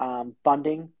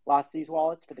funding lots of these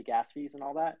wallets for the gas fees and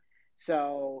all that.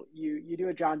 So you do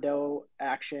a John Doe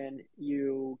action,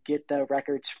 you get the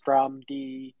records from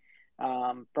the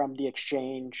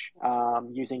exchange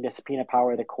using the subpoena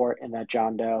power of the court in that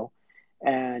John Doe,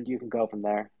 and you can go from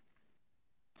there.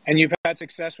 And you've had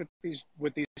success with these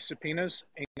subpoenas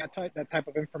and that type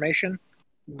of information?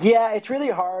 Yeah, it's really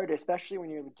hard, especially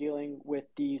when you're dealing with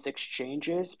these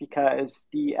exchanges, because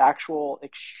the actual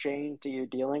exchange that you're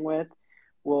dealing with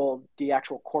the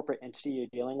actual corporate entity you're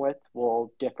dealing with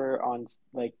will differ on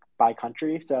like by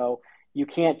country. So you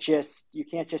can't just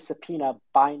subpoena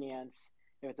Binance.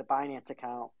 If it's a Binance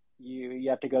account, you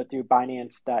have to go through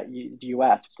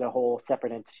Binance.us, the whole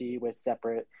separate entity with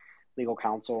separate legal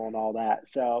counsel and all that.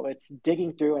 So it's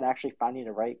digging through and actually finding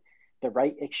the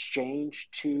right exchange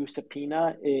to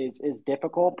subpoena is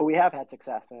difficult, but we have had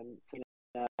success in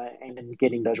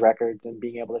getting those records and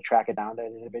being able to track it down to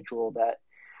an individual that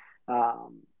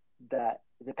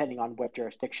depending on what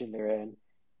jurisdiction they're in,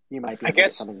 you might be able to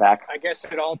get something back. I guess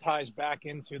it all ties back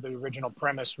into the original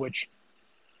premise, which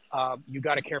you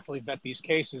got to carefully vet these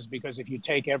cases, because if you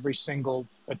take every single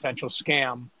potential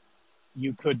scam,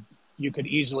 you could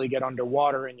easily get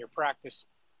underwater in your practice,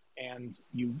 and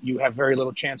you have very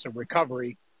little chance of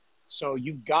recovery. So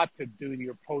you've got to do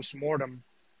your post-mortem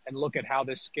and look at how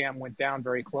this scam went down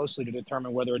very closely to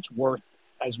determine whether it's worth,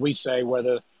 as we say,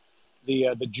 whether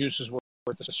the juices were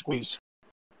worth the squeeze.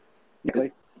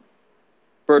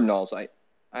 Bird Knowles, I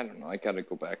don't know. I got to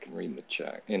go back and read the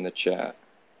chat.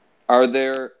 Are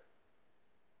there?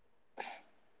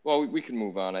 Well, we can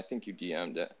move on. I think you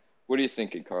DM'd it. What are you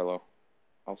thinking, Carlo?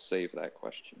 I'll save that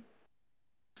question.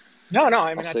 No.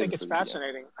 I mean, I think it's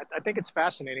fascinating. I think it's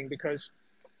fascinating because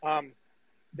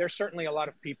there's certainly a lot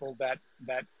of people that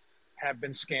have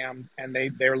been scammed, and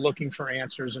they're looking for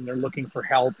answers and they're looking for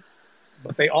help,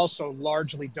 but they also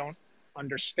largely don't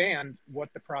understand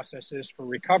what the process is for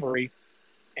recovery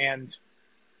and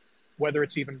whether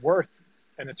it's even worth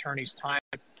an attorney's time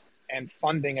and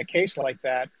funding a case like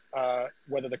that,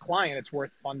 whether the client, it's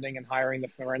worth funding and hiring the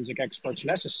forensic experts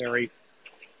necessary.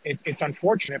 It's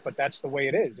unfortunate, but that's the way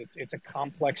it is. It's a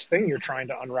complex thing you're trying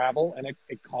to unravel, and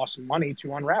it costs money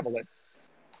to unravel it.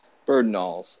 Bird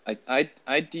Knowles, I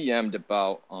DM'd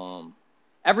about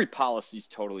every policy is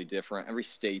totally different. Every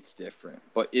state's different.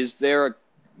 But is there a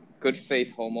good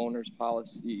faith homeowners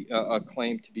policy, a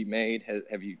claim to be made?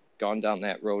 Have you gone down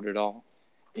that road at all,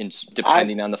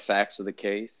 depending on the facts of the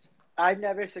case? I've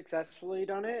never successfully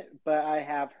done it, but I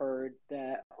have heard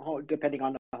that depending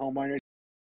on the homeowners,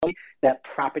 that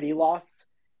property loss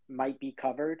might be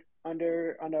covered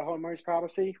under homeowners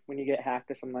policy when you get hacked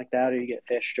or something like that, or you get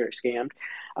phished or scammed.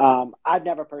 I've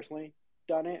never personally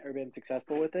done it or been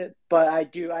successful with it, but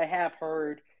I have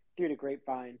heard through the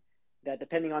grapevine that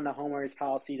depending on the homeowners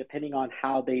policy, depending on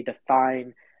how they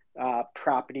define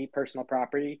personal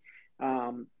property,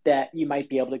 that you might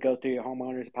be able to go through your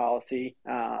homeowners policy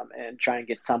and try and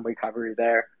get some recovery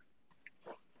there.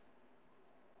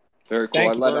 Very cool.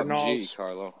 Thank I you, let Bird up Knowles. G,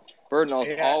 Carlo. Bird Knowles,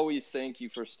 Yeah. always thank you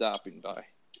for stopping by.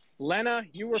 Lena,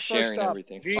 you were sharing first up.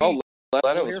 everything. G, Lena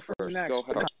we'll was first. Go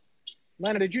ahead.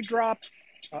 Lena, did you drop?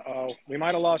 Uh-oh, we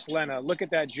might have lost Lena. Look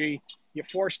at that, G. You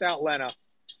forced out Lena.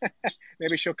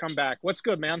 Maybe she'll come back. What's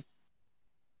good, man?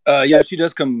 Yeah, if she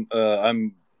does come,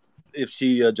 if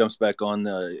she jumps back on,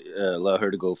 allow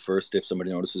her to go first if somebody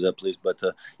notices that, please. But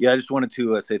yeah, I just wanted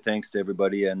to say thanks to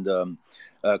everybody. And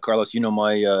Carlos, you know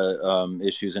my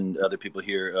issues, and other people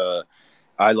here.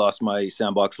 I lost my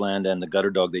sandbox land and the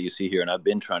gutter dog that you see here, and I've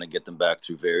been trying to get them back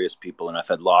through various people. And I've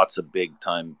had lots of big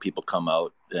time people come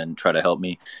out and try to help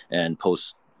me and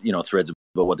post, threads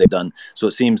about what they've done. So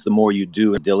it seems the more you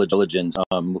do diligence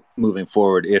moving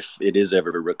forward, if it is ever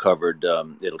recovered,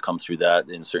 it'll come through that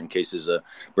in certain cases.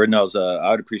 Birdnose, I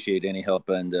would appreciate any help.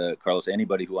 And Carlos,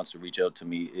 anybody who wants to reach out to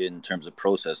me in terms of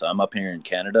process. I'm up here in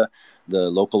Canada. The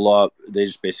local law, they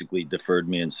just basically deferred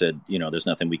me and said, there's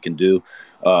nothing we can do.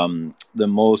 The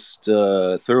most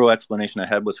thorough explanation I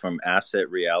had was from Asset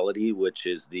Reality, which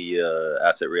is the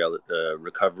asset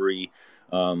recovery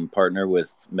partner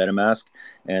with MetaMask,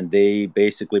 and they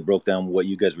basically broke down what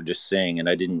you guys were just saying, and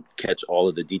I didn't catch all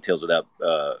of the details of that,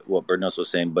 what Birdnose was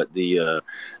saying, but the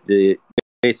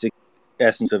basic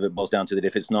essence of it boils down to that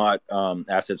if it's not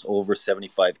assets over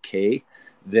 75K,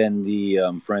 then the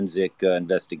forensic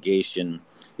investigation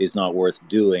is not worth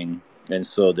doing. And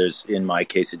so in my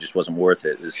case, it just wasn't worth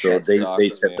it. So they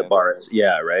set the bars.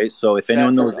 Yeah, right. So if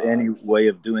anyone knows any way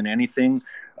of doing anything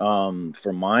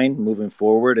for mine moving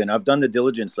forward, and I've done the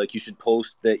diligence, like you should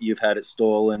post that you've had it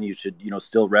stolen, you should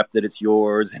still rep that it's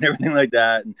yours and everything like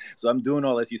that. And so I'm doing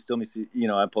all this. You still see,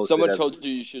 I posted. Someone told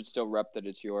you should still rep that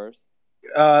it's yours.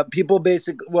 People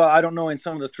basically, well, I don't know. In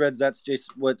some of the threads, that's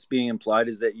just what's being implied,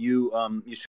 is that you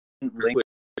shouldn't relinquish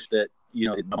that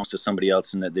it belongs to somebody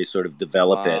else and that they sort of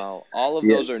develop it. All of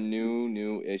those are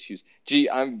new issues. Gee,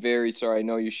 I'm very sorry. I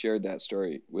know you shared that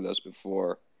story with us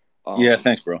before. Yeah,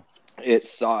 thanks, bro. It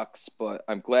sucks, but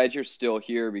I'm glad you're still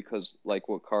here because, like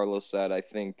what Carlos said, I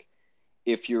think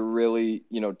if you're really,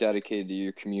 dedicated to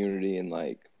your community and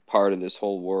like part of this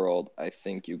whole world, I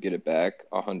think you get it back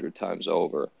 100 times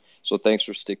over. So thanks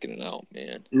for sticking it out,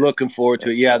 man. Looking forward to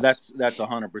it. Yeah, that's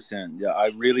 100%. Yeah, I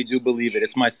really do believe it.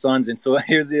 It's my sons. And so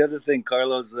here's the other thing.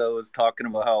 Carlos was talking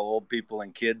about how old people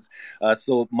and kids.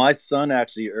 So my son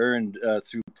actually earned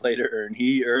through Play to Earn.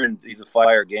 He's a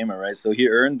fire gamer, right? So he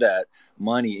earned that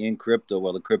money in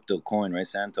crypto, the crypto coin, right?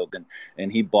 Sand token.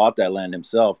 And he bought that land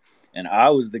himself. And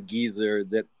I was the geezer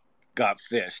that got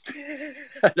fished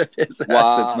out of his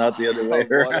assets, not the other way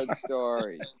around. What a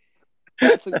story.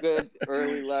 That's a good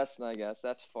early lesson, I guess.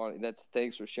 That's funny.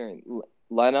 Thanks for sharing.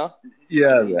 Lena?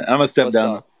 Yeah, I'm going to step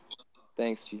down. Up?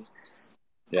 Thanks, G.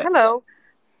 Yeah. Hello.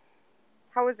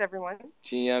 How is everyone?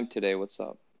 GM today, what's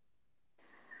up?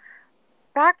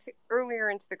 Back earlier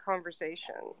into the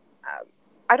conversation,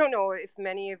 I don't know if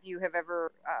many of you have ever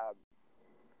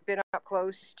been up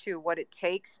close to what it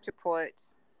takes to put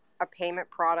a payment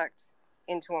product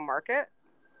into a market.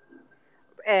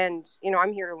 And,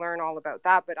 I'm here to learn all about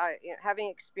that. But having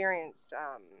experienced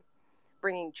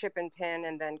bringing chip and PIN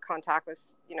and then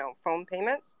contactless, phone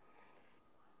payments,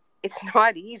 it's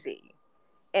not easy.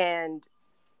 And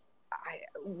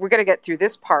we're going to get through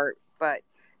this part, but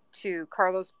to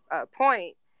Carlo's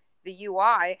point, the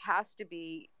UI has to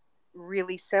be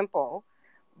really simple,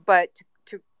 but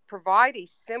to provide a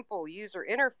simple user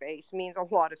interface means a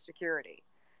lot of security.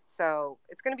 So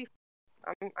it's going to be,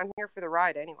 I'm here for the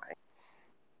ride anyway.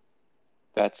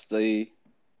 That's the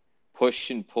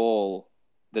push and pull,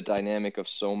 the dynamic of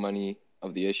so many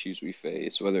of the issues we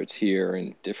face, whether it's here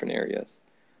in different areas.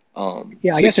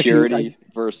 Security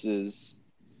versus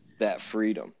that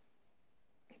freedom.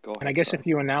 Go ahead. And I guess if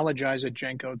you analogize it,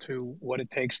 Genco, to what it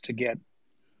takes to get,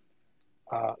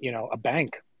 a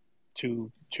bank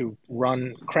to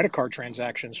run credit card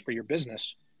transactions for your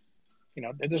business,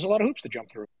 there's a lot of hoops to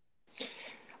jump through.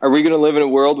 Are we going to live in a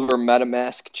world where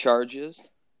MetaMask charges?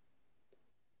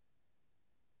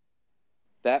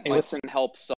 That might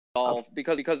help solve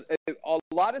because a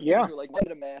lot of things are like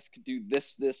MetaMask do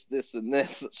this, and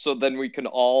this, so then we can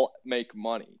all make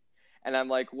money. And I'm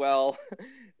like, well,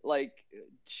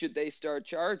 should they start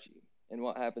charging? And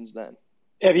what happens then?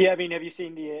 Have you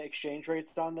seen the exchange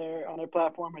rates on their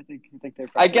platform? I think they're.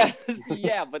 I guess,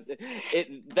 yeah, but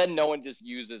then no one just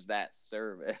uses that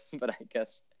service. But I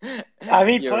guess.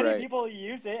 Plenty of people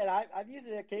use it, and I've used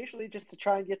it occasionally just to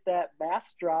try and get that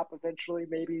mask drop eventually,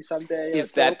 maybe someday.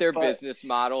 Is that their business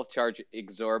model? Charge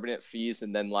exorbitant fees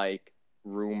and then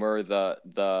rumor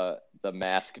the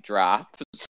mask drop.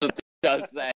 So does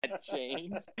that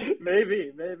change?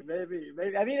 Maybe.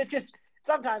 I mean, it just.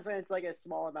 Sometimes when it's like a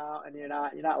small amount and you're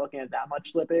not looking at that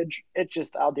much slippage,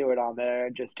 I'll do it on there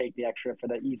and just take the extra for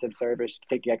the ease of service,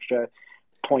 take the extra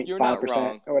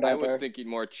 0.5% or whatever. I was thinking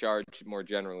more charge more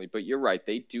generally, but you're right.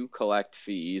 They do collect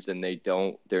fees and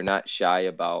they're not shy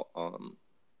about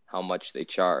how much they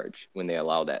charge when they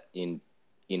allow that in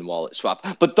wallet swap.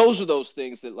 But those are those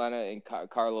things that Lena and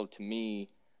Carlo to me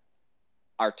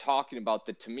are talking about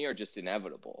that to me are just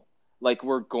inevitable.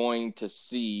 We're going to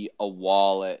see a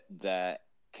wallet that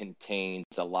contains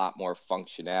a lot more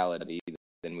functionality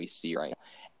than we see right now.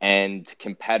 And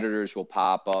competitors will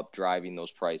pop up driving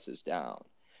those prices down.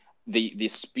 The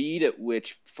speed at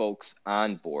which folks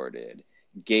onboarded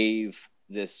gave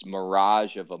this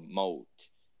mirage of a moat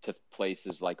to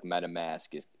places like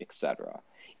MetaMask, etc.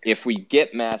 If we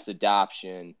get mass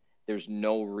adoption, there's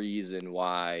no reason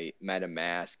why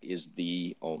MetaMask is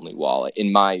the only wallet,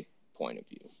 in my point of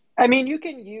view. I mean, you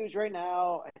can use right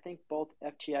now, I think both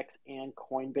FTX and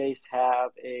Coinbase have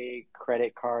a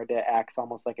credit card that acts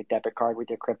almost like a debit card with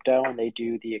your crypto, and they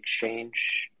do the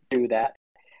exchange through that,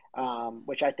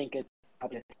 which I think is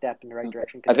probably a step in the right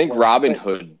direction. I think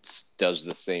Robinhood does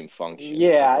the same function.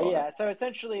 Yeah. So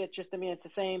essentially, it's the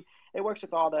same. It works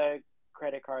with all the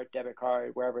credit card, debit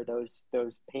card, wherever those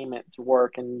payments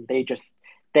work, and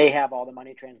they have all the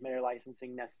money transmitter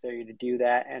licensing necessary to do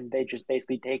that, and they just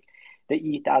basically take the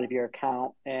ETH out of your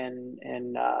account and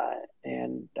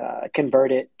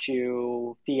convert it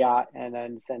to fiat and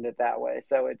then send it that way.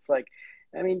 So it's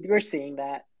we're seeing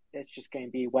that. It's just going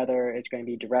to be whether it's going to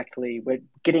be directly with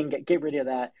get rid of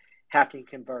that having to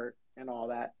convert and all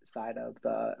that side of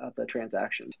the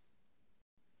transactions.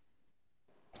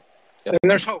 And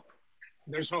there's hope.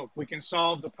 There's hope. We can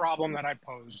solve the problem that I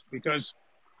posed, because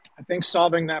I think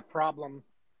solving that problem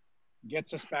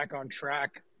gets us back on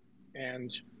track,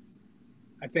 and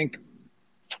I think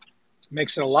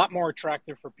makes it a lot more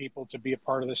attractive for people to be a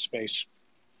part of this space.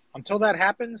 Until that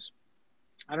happens,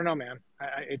 I don't know, man.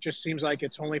 It just seems like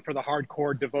it's only for the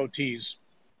hardcore devotees.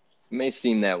 It may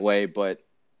seem that way, but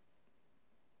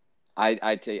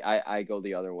I go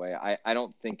the other way. I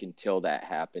don't think until that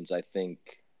happens, I think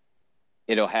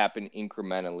it'll happen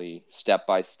incrementally, step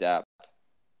by step.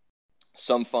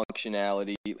 Some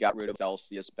functionality, got rid of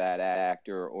Celsius, bad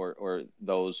actor, or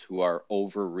those who are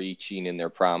overreaching in their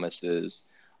promises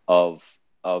of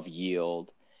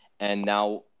yield. And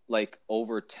now,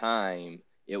 over time,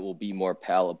 it will be more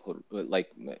palatable,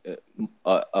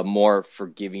 a more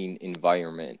forgiving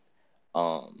environment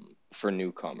for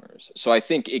newcomers. So I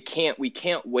think we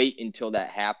can't wait until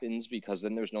that happens, because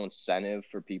then there's no incentive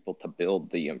for people to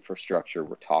build the infrastructure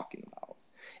we're talking about.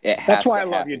 That's why I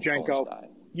love you, Genco.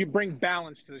 You bring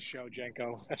balance to the show,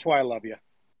 Genco. That's why I love you.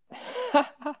 What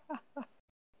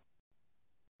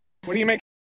are you making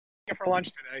for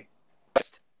lunch today?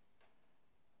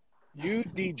 You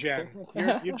degen.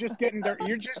 You're just getting there.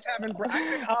 You're just having.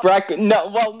 I've been up.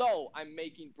 No. I'm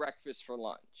making breakfast for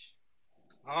lunch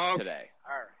today.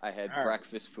 All right. I had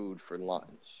breakfast food for lunch.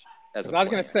 I was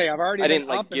going to say, I've already. I been didn't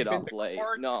like up get and up late.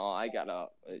 No, I got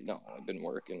up. No, I've been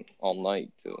working all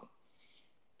night too.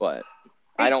 But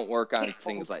I don't work on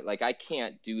things like I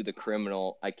can't do the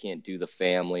criminal. I can't do the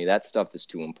family. That stuff is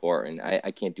too important.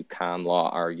 I can't do con law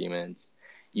arguments.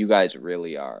 You guys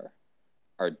really are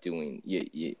doing.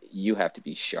 You have to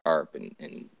be sharp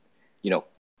and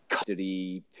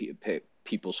custody,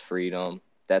 people's freedom.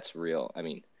 That's real. I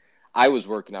mean, I was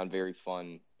working on very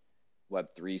fun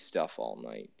Web3 stuff all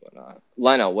night. But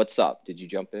Lena, what's up? Did you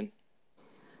jump in?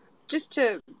 Just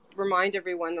to remind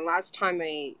everyone, the last time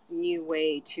a new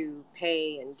way to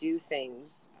pay and do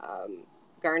things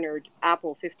garnered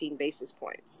Apple 15 basis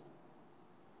points.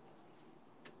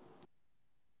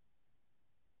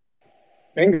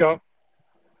 Bingo.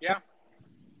 Yeah.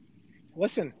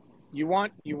 Listen, you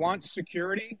want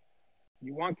security,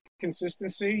 you want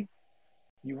consistency,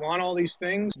 you want all these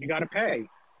things, you got to pay.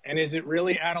 And is it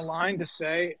really out of line to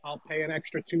say I'll pay an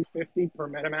extra $250 per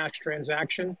MetaMask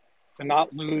transaction to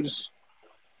not lose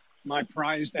my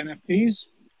prized NFTs?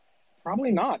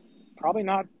 Probably not. Probably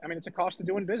not. I mean, it's a cost of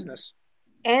doing business.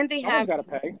 And someone's got to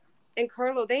pay. And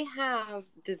Carlo, they have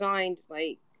designed,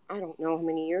 like, I don't know how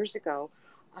many years ago,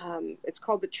 it's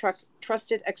called the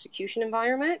Trusted Execution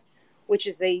Environment, which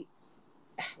is and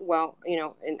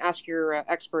ask your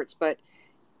experts, but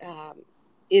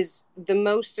is the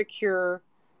most secure,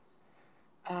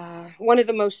 one of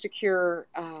the most secure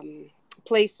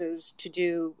places to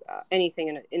do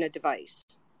anything in a device,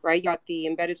 right? You got the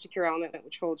embedded secure element,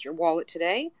 which holds your wallet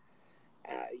today.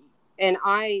 And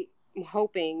I'm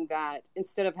hoping that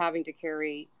instead of having to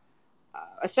carry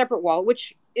a separate wallet,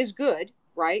 which is good,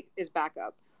 right, is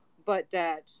backup, but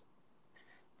that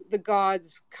the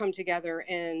gods come together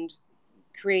and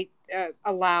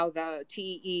allow the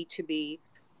TEE to be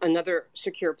another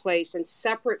secure place and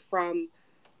separate from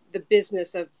the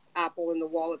business of Apple and the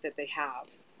wallet that they have.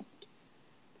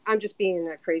 I'm just being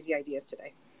crazy ideas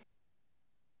today.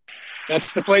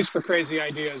 That's the place for crazy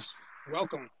ideas.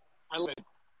 Welcome. I love it.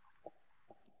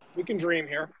 We can dream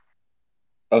here.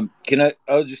 I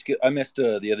missed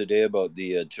the other day about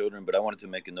the children, but I wanted to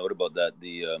make a note about that.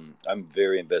 I'm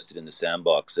very invested in the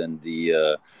sandbox, and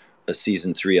the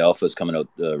season 3 alpha is coming out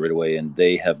right away, and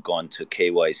they have gone to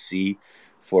KYC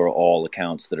for all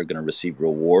accounts that are going to receive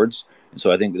rewards. And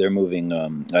so I think they're moving.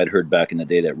 I'd heard back in the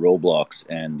day that Roblox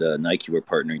and Nike were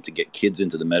partnering to get kids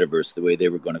into the metaverse. The way they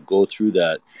were going to go through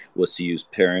that was to use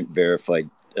parent verified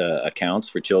accounts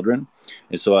for children.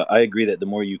 And so I agree that the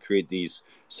more you create these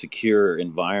secure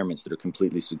environments that are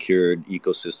completely secured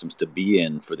ecosystems to be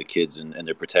in for the kids, and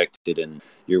they're protected, and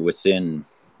you're within,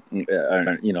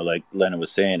 like Lena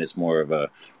was saying, it's more of a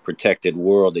protected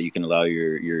world that you can allow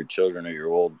your children or your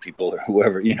old people or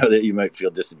whoever, that you might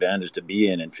feel disadvantaged to be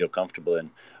in and feel comfortable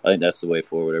in. I think that's the way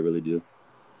forward. I really do.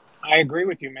 I agree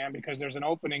with you, man, because there's an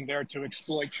opening there to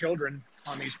exploit children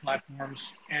on these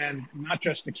platforms, and not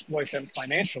just exploit them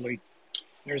financially.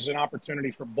 There's an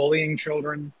opportunity for bullying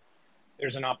children.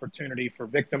 There's an opportunity for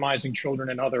victimizing children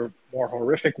in other more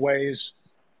horrific ways,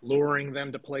 luring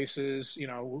them to places.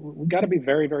 We've got to be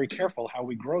very, very careful how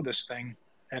we grow this thing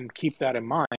and keep that in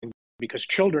mind, because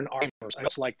children are gamers. I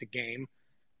just like to game,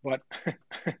 but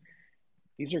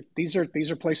these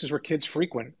are places where kids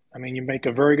frequent. I mean, you make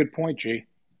a very good point, G.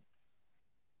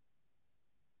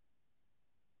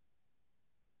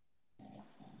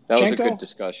 That was a good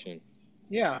discussion.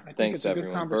 Yeah, I think thanks it's a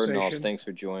everyone. Good conversation. Bird Knowles, thanks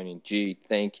for joining. G,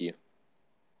 thank you.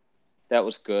 That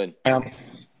was good.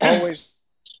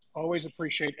 Always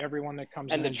appreciate everyone that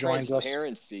comes in and joins us. And the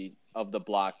transparency of the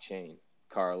blockchain,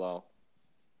 Carlo.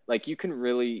 Like, you can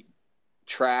really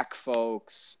track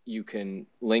folks. You can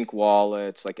link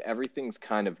wallets. Like, everything's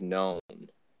kind of known.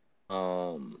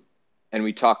 And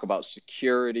we talk about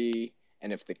security.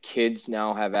 And if the kids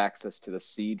now have access to the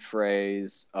seed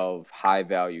phrase of high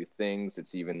value things,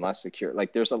 it's even less secure.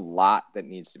 Like, there's a lot that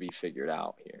needs to be figured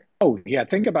out here. Oh, yeah.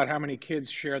 Think about how many kids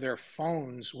share their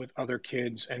phones with other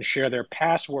kids and share their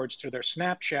passwords to their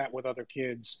Snapchat with other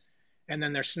kids. And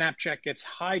then their Snapchat gets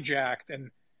hijacked. And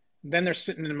then they're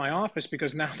sitting in my office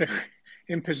because now they're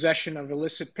in possession of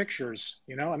illicit pictures.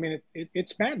 I mean,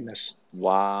 it's madness.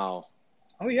 Wow.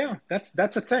 Oh, yeah. That's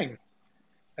a thing.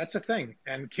 That's a thing.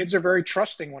 And kids are very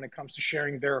trusting when it comes to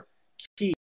sharing their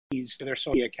keys to their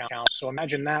social media accounts. So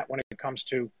imagine that when it comes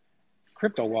to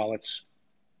crypto wallets.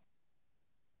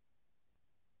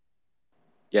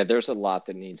 Yeah, there's a lot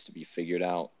that needs to be figured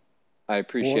out. I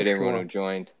appreciate everyone who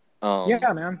joined.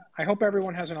 Yeah, man. I hope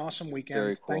everyone has an awesome weekend.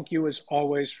 Very cool. Thank you, as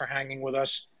always, for hanging with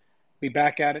us. Be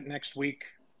back at it next week.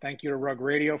 Thank you to Rug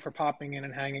Radio for popping in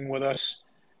and hanging with us.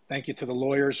 Thank you to the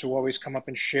lawyers who always come up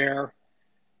and share.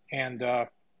 And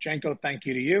Genco, thank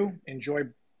you to you. Enjoy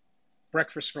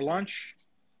breakfast for lunch.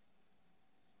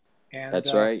 And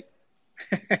that's right.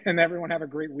 and everyone have a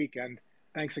great weekend.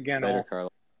 Thanks again, Later, all.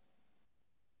 Carlo.